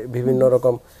পাড়ায় বিভিন্ন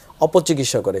রকম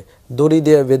অপচিকিৎসা করে, দড়ি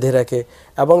দিয়ে বেঁধে রাখে।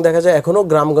 এবং দেখা যায় এখনো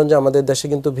গ্রামগঞ্জে আমাদের দেশে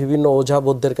কিন্তু বিভিন্ন ওঝা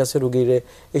বৈদ্যের কাছে রোগীরে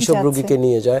এইসব রোগীকে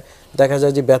নিয়ে যায়। দেখা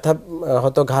যায় যে ব্যথা,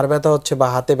 হয়তো ঘাড় ব্যথা হচ্ছে বা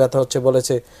হাতে ব্যথা হচ্ছে,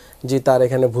 বলেছে যে তার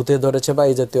এখানে ভূতে ধরেছে বা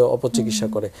এই জাতীয় অপচিকিৎসা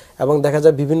করে। এবং দেখা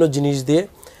যায় বিভিন্ন জিনিস দিয়ে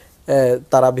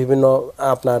তারা বিভিন্ন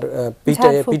আপনার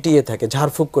পিটিয়ে থাকে,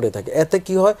 ঝাড়ফুঁক করে থাকে। এতে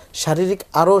কি হয়, শারীরিক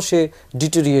আরও সে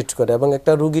ডিটেরিয়েট করে এবং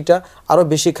একটা রুগীটা আরও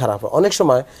বেশি খারাপ হয়। অনেক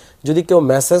সময় যদি কেউ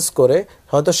মেসেজ করে,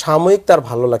 হয়তো সাময়িক তার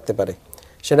ভালো লাগতে পারে,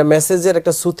 সেটা মেসেজের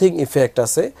একটা সুথিং ইফেক্ট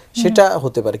আছে, সেটা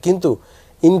হতে পারে, কিন্তু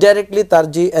ইনডাইরেক্টলি তার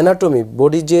যে অ্যানাটমি,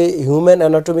 বডি যে হিউম্যান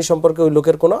অ্যানাটমি সম্পর্কে ওই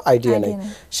লোকের কোনো আইডিয়া নেই।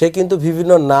 সে কিন্তু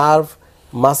বিভিন্ন নার্ভ,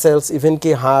 মাসেলস, ইভেন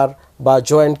কি হাড় বা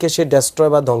জয়েন্টকে সে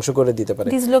ডেস্ট্রয় বা ধ্বংস করে দিতে পারে,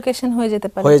 ডিসলোকেশন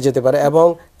হয়ে যেতে পারে এবং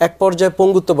এক পর্যায়ে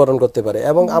পঙ্গুত্ব বরণ করতে পারে।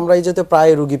 এবং আমরা এই যেতে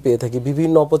প্রায় রোগী পেয়ে থাকি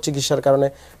বিভিন্ন অপচিকিৎসার কারণে।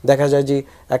 দেখা যায় যে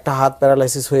একটা হাত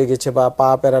প্যারালাইসিস হয়ে গেছে বা পা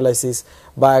প্যারালাইসিস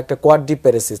বা একটা কোয়াড্রিপ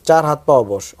প্যারালাইসিস, 4 হাত পা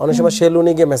অবশ। অনেক সময়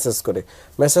সেলুনে গিয়ে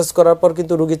মেসেজ করার পর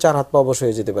কিন্তু রোগী 4 হাত পা অবশ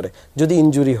হয়ে যেতে পারে যদি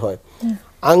ইনজুরি হয়।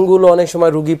 আঙ্গুল অনেক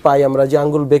সময় রোগী পাই আমরা যে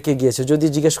আঙ্গুল বেঁকে গিয়েছে, যদি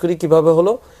জিজ্ঞেস করি কিভাবে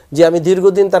হলো, যে আমি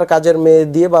দীর্ঘদিন তার কাজের মেয়ে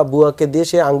দিয়ে বা বুয়াকে দিয়ে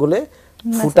সে আঙ্গুলে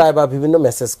ফুটায় বা বিভিন্ন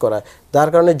মেসেজ করায়, যার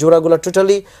কারণে জোড়াগুলো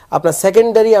টোটালি আপনার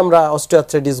সেকেন্ডারি আমরা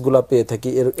অস্টিওআর্থ্রাইটিস গুলো পেয়ে থাকি।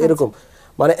 এরকম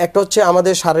মানে একটা হচ্ছে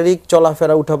আমাদের শারীরিক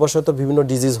চলাফেরা উঠা বসা, তো বিভিন্ন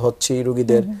ডিজিজ হচ্ছে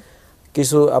রোগীদের,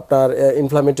 কিছু আপনার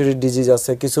ইনফ্লামেটরি ডিজিজ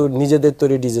আছে, কিছু নিজেদের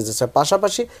তৈরি ডিজিজ আছে।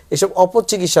 পাশাপাশি এসব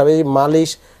অপচিকিৎসা, এই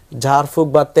মালিশ, ঝাড়ফুঁক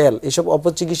বা তেল, এসব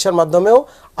অপচিকিৎসার মাধ্যমেও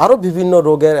আরো বিভিন্ন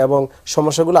রোগের এবং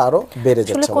সমস্যাগুলো আরো বেড়ে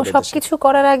যাচ্ছে। সবকিছু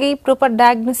করার আগেই প্রপার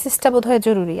ডায়াগনোসিসটা বোধহয়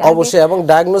জরুরি। অবশ্যই, এবং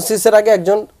ডায়াগনোসিসের আগে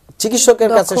একজন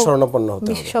চিকিৎসকের কাছে শরণাপন্ন হতে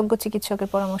হবে, বিশেষজ্ঞ চিকিৎসকের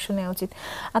পরামর্শ নেওয়া উচিত।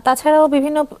 আর তাছাড়াও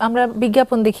বিভিন্ন আমরা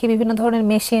বিজ্ঞাপন দেখি, বিভিন্ন ধরনের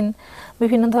মেশিন,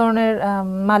 বিভিন্ন ধরনের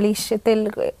মালিশ তেল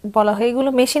বলা হয়, এগুলো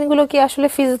মেশিনগুলো কি আসলে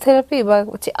ফিজিওথেরাপি বা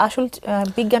আসল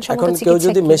বিজ্ঞানসম্মত চিকিৎসা? কেউ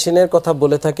যদি মেশিনের কথা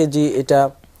বলে থাকে যে এটা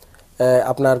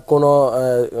আপনার কোনো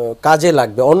কাজে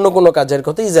লাগবে, অন্য কোনো কাজের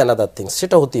কথা, ইজ অ্যানাদার থিংস,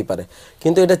 সেটা হতেই পারে।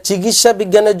 কিন্তু এটা চিকিৎসা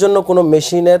বিজ্ঞানের জন্য কোনো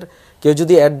মেশিনের কেউ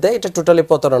যদি অ্যাড দেয়, এটা টোটালি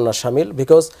প্রতারণা শামিল।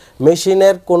 বিকজ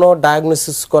মেশিনের কোনো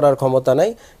ডায়াগনোসিস করার ক্ষমতা নাই,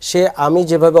 সে আমি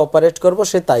যেভাবে অপারেট করব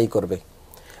সে তাই করবে।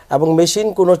 এবং মেশিন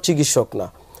কোনো চিকিৎসক না।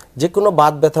 যে কোনো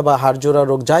বাত ব্যথা বা হাড় জোড়া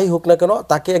রোগ যাই হোক না কেন,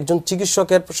 তাকে একজন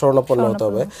চিকিৎসকের শরণাপন্ন হতে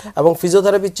হবে। এবং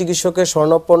ফিজিওথেরাপি চিকিৎসকের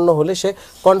শরণাপন্ন হলে সে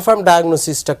কনফার্ম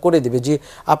ডায়াগনোসিসটা করে দিবে যে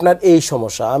আপনার এই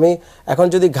সমস্যা। আমি এখন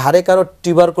যদি ঘাড়ে কারো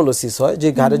টিউবারকুলোসিস হয়, যে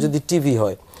ঘাড়ে যদি টিবি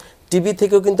হয়, টিবি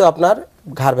থেকেও কিন্তু আপনার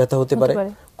ঘাড় ব্যথা হতে পারে,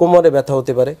 কোমরে ব্যথা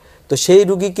হতে পারে। তো সেই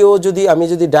রুগীকেও যদি আমি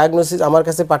ডায়াগনোসিস আমার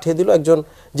কাছে পাঠিয়ে দিল একজন,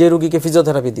 যে রুগীকে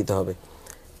ফিজিওথেরাপি দিতে হবে,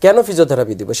 কেন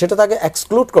ফিজিওথেরাপি দিব সেটা তাকে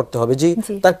এক্সক্লুড করতে হবে যে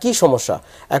তার কি সমস্যা।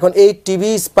 এখন এই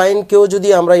টিবি স্পাইনকেও যদি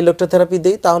আমরা ইলেকট্রোথেরাপি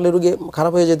দিই তাহলে রোগী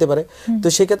খারাপ হয়ে যেতে পারে। তো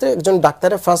সেক্ষেত্রে একজন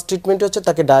ডাক্তারের ফার্স্ট ট্রিটমেন্ট হচ্ছে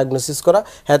তাকে ডায়াগনোসিস করা,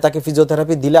 হ্যাঁ তাকে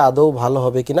ফিজিওথেরাপি দিলে আদৌ ভালো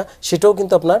হবে কিনা সেটাও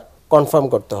কিন্তু আপনার কনফার্ম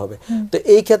করতে হবে। তো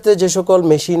এই ক্ষেত্রে যে সকল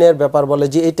মেশিনের ব্যাপার বলে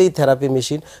যে এটাই থেরাপি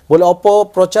মেশিন বলে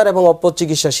অপপ্রচার এবং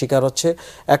অপচিকিৎসার শিকার হচ্ছে।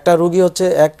 একটা রোগী হচ্ছে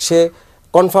সে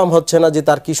কনফার্ম হচ্ছে না যে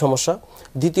তার কি সমস্যা,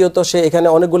 দ্বিতীয়ত সে এখানে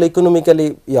অনেকগুলো ইকোনমিক্যালি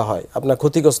হয়, আপনার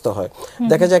ক্ষতিগ্রস্ত হয়।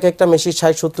 দেখা যায় একটা মেশিন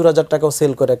 60-70 হাজার টাকাও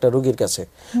সেল করে একটা রোগীর কাছে।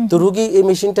 তো রোগী এই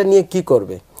মেশিনটা নিয়ে কি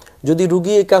করবে যদি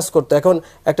রোগী এই কাজ করতো? এখন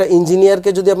একটা ইঞ্জিনিয়ারকে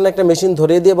যদি আপনি একটা মেশিন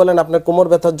ধরিয়ে দিয়ে বলেন আপনার কোমর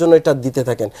ব্যথার জন্য এটা দিতে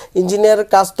থাকেন, ইঞ্জিনিয়ারের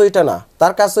কাজ তো এটা না,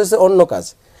 তার কাজ হচ্ছে অন্য কাজ।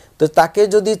 তো তাকে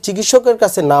যদি চিকিৎসকের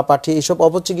কাছে না পাঠিয়ে এইসব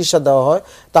অপচিকিৎসা দেওয়া হয়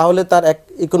তাহলে তার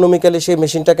ইকোনমিক্যালি সেই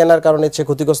মেশিনটা কেনার কারণে সে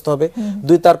ক্ষতিগ্রস্ত হবে,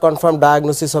 2 তার কনফার্ম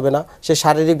ডায়াগনোসিস হবে না, সে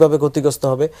শারীরিকভাবে ক্ষতিগ্রস্ত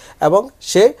হবে এবং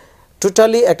সে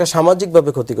টোটালি একটা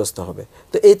সামাজিকভাবে ক্ষতিগ্রস্ত হবে।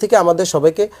 তো এই থেকে আমাদের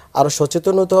সবাইকে আরো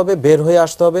সচেতন হতে হবে, বের হয়ে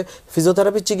আসতে হবে।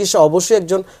 ফিজিওথেরাপি চিকিৎসা অবশ্যই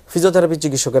একজন ফিজিওথেরাপি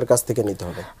চিকিৎসকের কাছ থেকে নিতে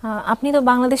হবে। আপনি তো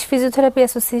বাংলাদেশ ফিজিওথেরাপি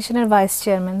অ্যাসোসিয়েশনের ভাইস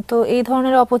চেয়ারম্যান, তো এই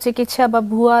ধরনের অপচিকিৎসা বা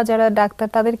ভুয়া যারা ডাক্তার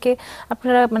তাদেরকে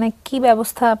আপনারা মানে কি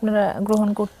ব্যবস্থা আপনারা গ্রহণ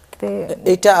করতে?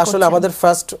 এটা আসলে আমাদের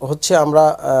ফার্স্ট হচ্ছে আমরা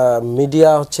মিডিয়া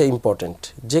হচ্ছে ইম্পর্টেন্ট,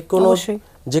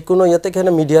 যে কোনো ইয়েতে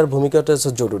এখানে মিডিয়ার ভূমিকাটা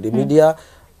হচ্ছে জরুরি। মিডিয়া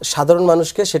সাধারণ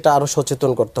মানুষকে সেটা আরো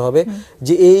সচেতন করতে হবে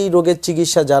যে এই রোগের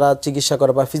চিকিৎসা যারা চিকিৎসা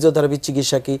করে বা ফিজিওথেরাপির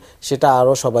চিকিৎসা কি সেটা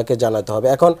আরো সবাইকে জানাতে হবে।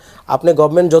 এখন আপনি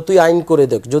গভর্নমেন্ট যতই আইন করে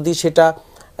দেখ, যদি সেটা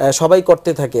সবাই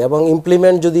করতে থাকে এবং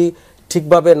ইমপ্লিমেন্ট যদি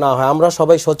ঠিকভাবে না হয়, আমরা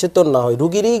সবাই সচেতন না হই,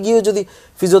 রুগীরই গিয়ে যদি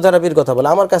ফিজিওথেরাপির কথা বলে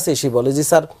আমার কাছে এসে বলে যে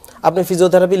স্যার আপনি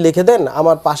ফিজিওথেরাপি লিখে দেন,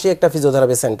 আমার পাশে একটা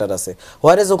ফিজিওথেরাপি সেন্টার আছে,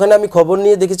 হোয়ারেজ ওখানে আমি খবর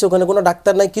নিয়ে দেখেছি ওখানে কোনো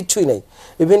ডাক্তার নাই, কিচ্ছুই নাই,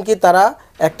 ইভেন কি তারা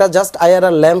একটা জাস্ট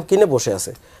আইআরআর ল্যাম্প কিনে বসে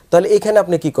আছে। তাহলে এখানে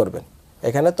আপনি কি করবেন?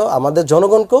 এখানে তো আমাদের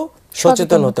জনগণকেও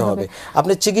সচেতন হতে হবে।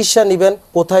 আপনি চিকিৎসা নেবেন,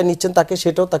 কোথায় নিচ্ছেন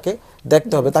তাকে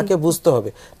দেখতে হবে, তাকে বুঝতে হবে,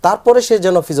 তারপরে সে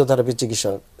যেন ফিজিওথেরাপি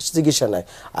চিকিৎসা নেয়।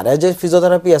 আর as a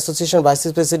physiotherapy association vice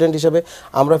president হিসেবে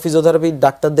আমরা ফিজিওথেরাপি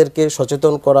ডাক্তারদেরকে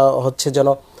সচেতন করা হচ্ছে যেন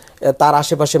তার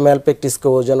আশেপাশে ম্যাল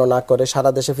প্র্যাকটিসকেও যেন না করে, সারা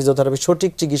দেশে ফিজিওথেরাপি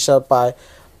সঠিক চিকিৎসা পায়।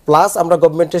 প্লাস আমরা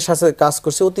গভর্নমেন্টের সাথে কাজ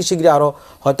করছি, অতি শীঘ্রই আরো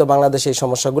হয়তো বাংলাদেশে এই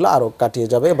সমস্যাগুলো আরো কাটিয়ে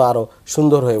যাবে বা আরো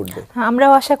সুন্দর হয়ে উঠবে।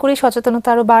 আমরাও আশা করি সচেতনতা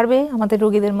আরো বাড়বে আমাদের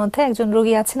রোগীদের মধ্যে। একজন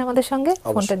রোগী আছেন আমাদের সঙ্গে,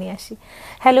 ফোনটা নিয়ে আসি।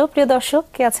 হ্যালো প্রিয় দর্শক,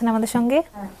 কে আছেন আমাদের সঙ্গে?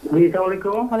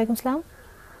 ওয়ালাইকুম আসসালাম।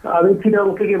 আমি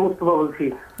চিটাগং থেকে মুস্তাফা বলছি।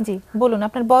 জি বলুন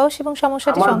আপনার বয়স এবং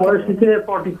সমস্যাটি আমার সংক্ষেপে। বয়স হচ্ছে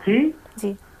 43।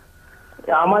 জি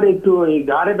আমার একটু এই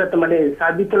ঘাড়ে ব্যথা, মানে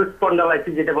সার্ভিক্যাল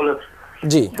স্পন্ডালাইটিস যেটা বলে।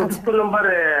 জি 74 নম্বর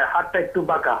হাতটা একটু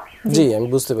বাঁকা। জি আমি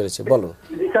বুঝতে পেরেছি, বলুন।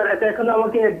 স্যার এটা এখন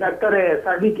আমাকে ডাক্তার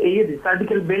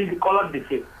সার্ভিক্যাল বেল্ট কলার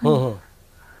দিচ্ছে।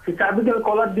 সেই সার্ভিক্যাল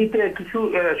কলার দিতে কিছু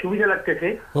সুবিধা লাগতেছে।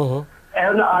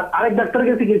 এখন আরেক ডাক্তারের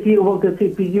কাছে গেছি, ও বলতেছে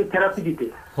ফিজিওথেরাপি দিতে।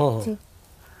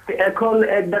 এখন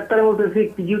এক ডাক্তার বলতেছে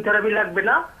ফিজিওথেরাপি লাগবে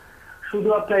না, শুধু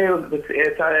আপনার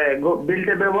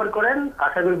বেল্টে ব্যবহার করেন,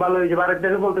 আশা করি ভালো হয়ে যাবে। আরেক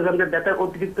ডাক্তার বলতেছে আপনার ব্যথা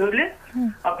অতিরিক্ত হইলে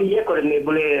আপনি করেন,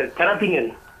 বলে থেরাপি নেন।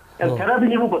 থেরাপি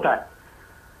নিব কোথায়?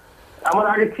 আমার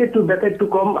আগের চেয়ে একটু ব্যথা একটু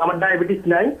কম, আমার ডায়াবেটিস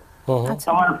নাই,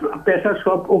 আমার প্রেশার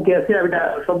সব ওকে আছে, আমি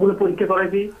সবগুলো পরীক্ষা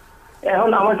করেছি।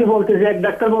 এখন আমাকে বলতেছে, এক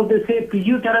ডাক্তার বলতেছে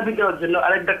ফিজিওথেরাপি দেওয়ার জন্য,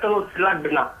 আরেক ডাক্তার বলতে লাগবে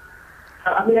না।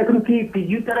 আমি এখন কি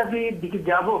ফিজিওথেরাপির দিকে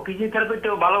যাবো?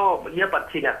 ফিজিওথেরাপিতেও ভালো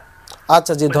পাচ্ছি না।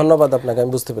 আচ্ছা জি, ধন্যবাদ আপনাকে,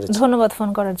 আমি বুঝতে পেরেছি। ধন্যবাদ ফোন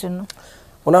করার জন্য।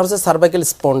 ওনার হচ্ছে সার্ভাইকাল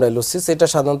স্পন্ডাইলোসিস, এটা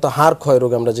সাধারণত হাড় ক্ষয়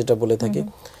রোগ আমরা যেটা বলে থাকি।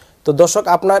 তো দর্শক,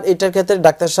 আপনার এটার ক্ষেত্রে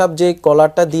ডাক্তার সাহেব যে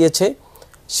কলারটা দিয়েছে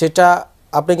সেটা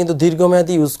আপনি কিন্তু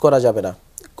দীর্ঘমেয়াদী ইউজ করা যাবে না।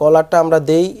 কলারটা আমরা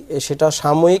দেই সেটা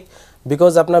সাময়িক,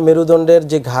 বিকজ আপনার মেরুদণ্ডের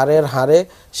যে ঘাড়ের হাড়ে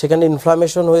সেখানে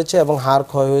ইনফ্লামেশন হয়েছে এবং হাড়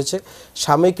ক্ষয় হয়েছে।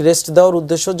 সাময়িক রেস্ট দেওয়ার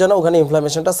উদ্দেশ্য যেন ওখানে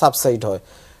ইনফ্লামেশনটা সাবসাইড হয়,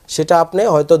 সেটা আপনি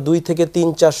হয়তো 2 থেকে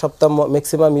 3-4 সপ্তাহ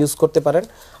ম্যাক্সিমাম ইউজ করতে পারেন।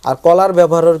 আর কলার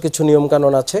ব্যবহারের কিছু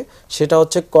নিয়মকানুন আছে, সেটা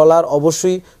হচ্ছে কলার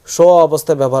অবশ্যই শোয়া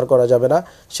অবস্থায় ব্যবহার করা যাবে না।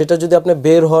 সেটা যদি আপনি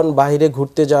বের হন, বাইরে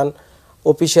ঘুরতে যান,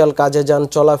 অফিসিয়াল কাজে যান,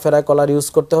 চলাফেরায় কলার ইউজ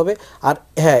করতে হবে। আর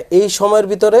হ্যাঁ, এই সময়ের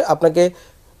ভিতরে আপনাকে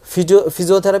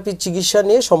ফিজিওথেরাপি চিকিৎসা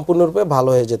নিয়ে সম্পূর্ণরূপে ভালো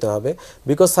হয়ে যেতে হবে।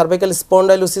 বিকজ সার্ভাইকাল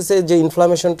স্পন্ডাইলোসিসে যে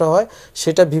ইনফ্লামেশনটা হয়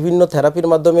সেটা বিভিন্ন থেরাপির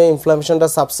মাধ্যমে ইনফ্লামেশনটা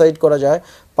সাবসাইড করা যায়।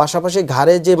 পাশাপাশি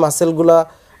ঘাড়ে যে মাসেলগুলা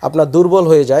আপনার দুর্বল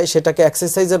হয়ে যায় সেটাকে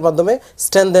এক্সারসাইজের মাধ্যমে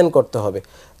স্ট্রেনথেন করতে হবে।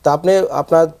 তা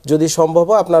আপনার যদি সম্ভব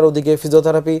হয় আপনার ওদিকে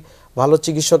ফিজিওথেরাপি ভালো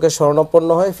চিকিৎসকের শরণাপন্ন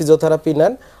হয়, ফিজিওথেরাপি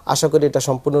নেন, আশা করি এটা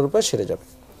সম্পূর্ণরূপে সেরে যাবে।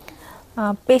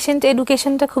 পেশেন্ট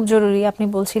এডুকেশনটা খুব জরুরি। আপনি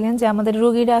বলছিলেন যে আমাদের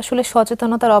রোগীরা আসলে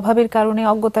সচেতনতার অভাবের কারণে,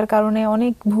 অজ্ঞতার কারণে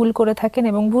অনেক ভুল করে থাকেন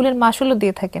এবং ভুলের মাসুলও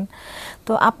দিয়ে থাকেন।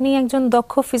 তো আপনি একজন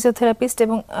দক্ষ ফিজিওথেরাপিস্ট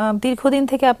এবং দীর্ঘদিন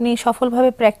থেকে আপনি সফলভাবে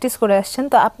প্র্যাকটিস করে আসছেন,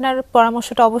 তো আপনার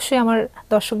পরামর্শটা অবশ্যই আমার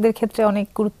দর্শকদের ক্ষেত্রে অনেক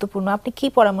গুরুত্বপূর্ণ। আপনি কি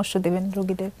পরামর্শ দেবেন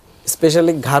রোগীদের?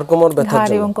 স্পেশালি ঘাড় কোমর ব্যথার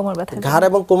জন্য। ঘাড়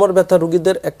এবং কোমর ব্যথা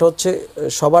রোগীদের একটা হচ্ছে,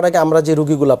 সবার আগে আমরা যে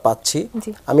রোগীগুলা পাচ্ছি,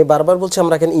 আমি বারবার বলছি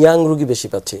আমরা এখন ইয়াং রোগী বেশি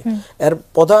পাচ্ছি। এর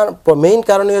প্রধান মেইন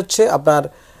কারণই হচ্ছে আপনার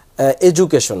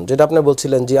এডুকেশন, যেটা আপনি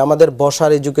বলছিলেন যে আমাদের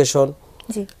বসার এডুকেশন,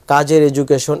 কাজের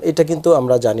এডুকেশন, এটা কিন্তু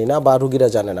আমরা জানি না বা রোগীরা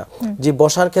জানে না। যে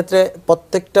বসার ক্ষেত্রে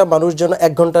প্রত্যেকটা মানুষ যেন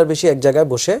 1 ঘন্টার বেশি এক জায়গায়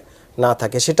বসে না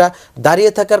থাকে, সেটা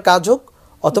দাঁড়িয়ে থাকার কাজ হোক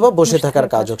অথবা বসে থাকার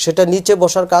কাজ হোক, সেটা নিচে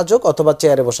বসার কাজ হোক অথবা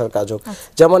চেয়ারে বসার কাজ হোক।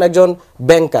 যেমন একজন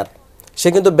ব্যাংকার, সে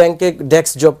কিন্তু ব্যাংকে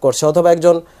ডেস্ক জব করছে, অথবা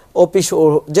একজন অফিস,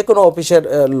 যে কোনো অফিসের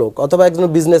লোক, অথবা একজন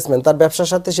বিজনেসম্যান তার ব্যবসার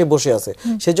সাথে সে বসে আছে,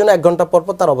 সেই জন্য 1 ঘন্টা পর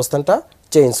পর তার অবস্থানটা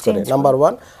চেঞ্জ করে, নাম্বার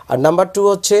 1। আর নাম্বার 2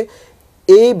 হচ্ছে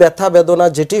এই ব্যথা বেদনা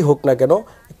যেটি হোক না কেন,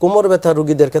 কোমর ব্যথা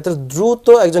রোগীদের ক্ষেত্রে দ্রুত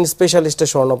একজন স্পেশালিস্টের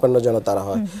শরণাপন্ন যেন তারা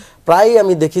হয়। প্রায়ই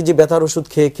আমি দেখি যে ব্যথার ওষুধ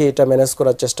খেয়ে এটা ম্যানেজ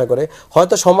করার চেষ্টা করে,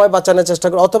 হয়তো সময় বাঁচানোর চেষ্টা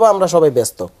করে, অথবা আমরা সবাই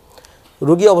ব্যস্ত,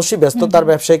 রোগী অবশ্যই ব্যস্ত, তার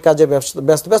ব্যবসায়িক কাজে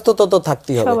ব্যস্ততা তো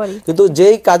থাকতেই হবে, কিন্তু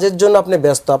যেই কাজের জন্য আপনি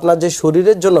ব্যস্ত, আপনার যে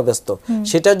শরীরের জন্য ব্যস্ত,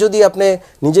 সেটা যদি আপনি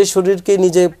নিজের শরীরকে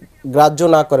নিজে গ্রাহ্য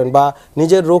না করেন বা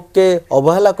নিজের রোগকে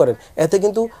অবহেলা করেন, এতে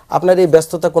কিন্তু আপনার এই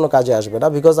ব্যস্ততা কোনো কাজে আসবে না।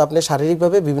 বিকজ আপনি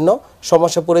শারীরিকভাবে বিভিন্ন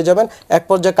সমস্যা পড়ে যাবেন, এক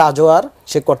পর্যায়ে কাজও আর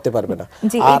সে করতে পারবে না।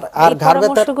 আর ঘাড়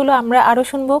ব্যথাগুলো আমরা আরো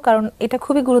শুনবো, কারণ এটা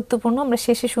খুবই গুরুত্বপূর্ণ। আমরা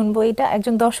শেষে শুনবো এটা।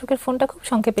 একজন দর্শকের ফোনটা খুব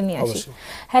সংক্ষেপে নিয়ে আসি।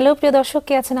 হ্যালো প্রিয় দর্শক,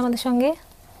 কে আছেন আমাদের সঙ্গে?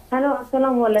 হ্যালো,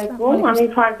 আসসালামু আলাইকুম, আমি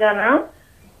ফারজানা।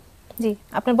 জি,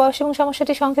 আপনার বয়স এবং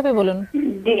সমস্যাটি সংক্ষেপে বলুন।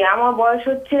 জি, আমার বয়স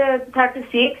হচ্ছে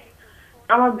 36।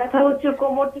 আমার ব্যথা হচ্ছে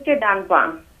কোমর থেকে ডান পা।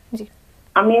 জি,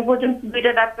 আমি এ পর্যন্ত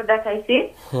 2টা ডাক্তার দেখাইছি।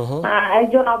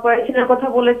 একজন অপারেশনের কথা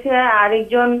বলেছে, আর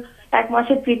একজন 1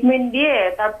 মাসের ট্রিটমেন্ট দিয়ে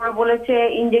তারপর বলেছে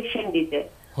ইনজেকশন দিতে।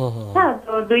 হ্যাঁ,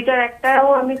 তো 2টার একটাও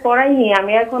আমি করাইনি।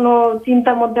 আমি এখনো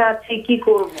চিন্তার মধ্যে আছি কি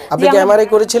করব। আপনি কি এমআরআই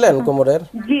করেছিলেন কোমরের?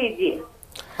 জি জি।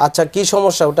 আচ্ছা, কি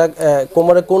সমস্যা ওটা?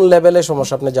 কোমরে কোন লেভেলের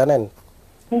সমস্যা আপনি জানেন?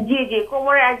 জি জি,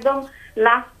 কোমরে একদম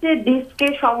লাস্টে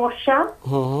ডিস্কের সমস্যা,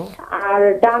 আর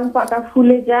ডান পাটা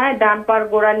ফুলে যায়, ডান পার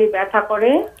গোড়ালি ব্যথা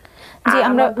করে। জি,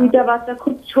 আমরা দুইটা বাচ্চা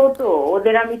খুব ছোট,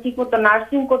 ওদের আমি ঠিকমতো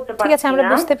নার্সিং করতে পারছি না। ঠিক আছে, আমরা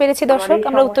বুঝতে পেরেছি দর্শক,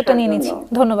 আমরা উত্তরটা নিয়ে নিচ্ছি।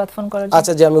 ধন্যবাদ ফোন করার জন্য।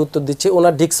 আচ্ছা, যে আমি উত্তর দিচ্ছি,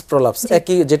 ওনার ডিস্ক প্রলাপস,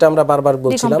 একই যেটা আমরা বারবার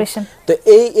বলছিলাম। তো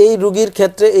এই রোগীর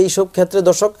ক্ষেত্রে, এই সব ক্ষেত্রে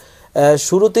দর্শক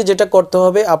শুরুতে যেটা করতে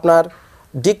হবে আপনার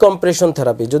ডিকম্প্রেশন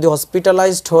থেরাপি। যদি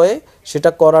হসপিটালাইজড হয়ে সেটা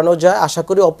করানো যায়, আশা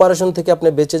করি অপারেশন থেকে আপনি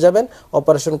বেঁচে যাবেন,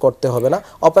 অপারেশন করতে হবে না।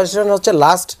 অপারেশন হচ্ছে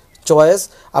লাস্ট চয়েস।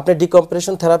 আপনি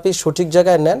ডিকম্প্রেশন থেরাপি সঠিক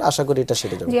জায়গায় নেন, আশা করি এটা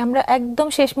সেরে যাবে। জি, আমরা একদম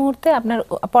শেষ মুহূর্তে আপনার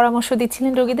পরামর্শ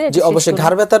দিচ্ছিলেন রোগীদের। জি অবশ্যই,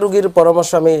 ঘাড় ব্যথা রোগীর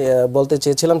পরামর্শ আমি বলতে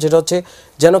চেয়েছিলাম, যেটা হচ্ছে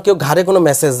যেন কেউ ঘাড়ে কোনো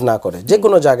মেসেজ না করে, যে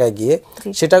কোনো জায়গায় গিয়ে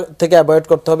সেটা থেকে অ্যাভয়েড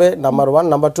করতে হবে, নাম্বার 1।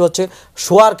 নাম্বার 2 হচ্ছে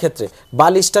শোয়ার ক্ষেত্রে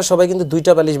বালিশটা সবাই কিন্তু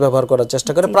 2টা বালিশ ব্যবহার করার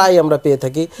চেষ্টা করে, প্রায় আমরা পেয়ে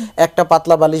থাকি। একটা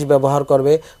পাতলা বালিশ ব্যবহার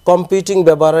করবে। কম্পিউটিং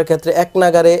ব্যবহারের ক্ষেত্রে এক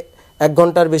নাগারে 1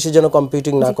 ঘন্টার বেশি যেন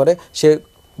কম্পিউটিং না করে, সে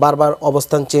বারবার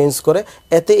অবস্থান চেঞ্জ করে।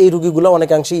 এতে এই রোগীগুলো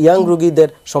অনেকাংশে ইয়াং রোগীদের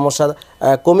সমস্যা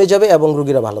কমে যাবে এবং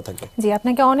রোগীরা ভালো থাকবে। জি,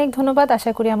 আপনাকে অনেক ধন্যবাদ।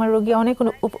 আশা করি আমার রোগী অনেক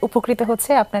উপকৃত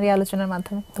হচ্ছে আপনার এই আলোচনার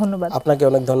মাধ্যমে। ধন্যবাদ। আপনাকে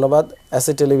অনেক ধন্যবাদ।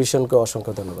 এসএ টেলিভিশনকে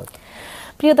অসংখ্য ধন্যবাদ।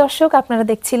 প্রিয় দর্শক, আপনারা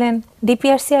দেখছিলেন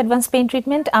ডিপিআরসি অ্যাডভান্স পেইন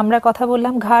ট্রিটমেন্ট। আমরা কথা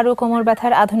বললাম ঘাড় ও কোমর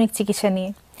ব্যথার আধুনিক চিকিৎসা নিয়ে।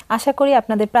 আশা করি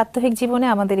আপনাদের প্রাত্যহিক জীবনে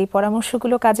আমাদের এই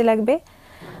পরামর্শগুলো কাজে লাগবে।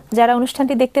 যারা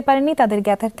অনুষ্ঠানটি দেখতে পারেননি তাদের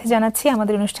জ্ঞাতার্থে জানাচ্ছি,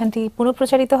 আমাদের অনুষ্ঠানটি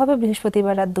পুনঃপ্রচারিত হবে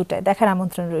বৃহস্পতিবার রাত 2টায়। দেখার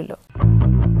আমন্ত্রণ রইল।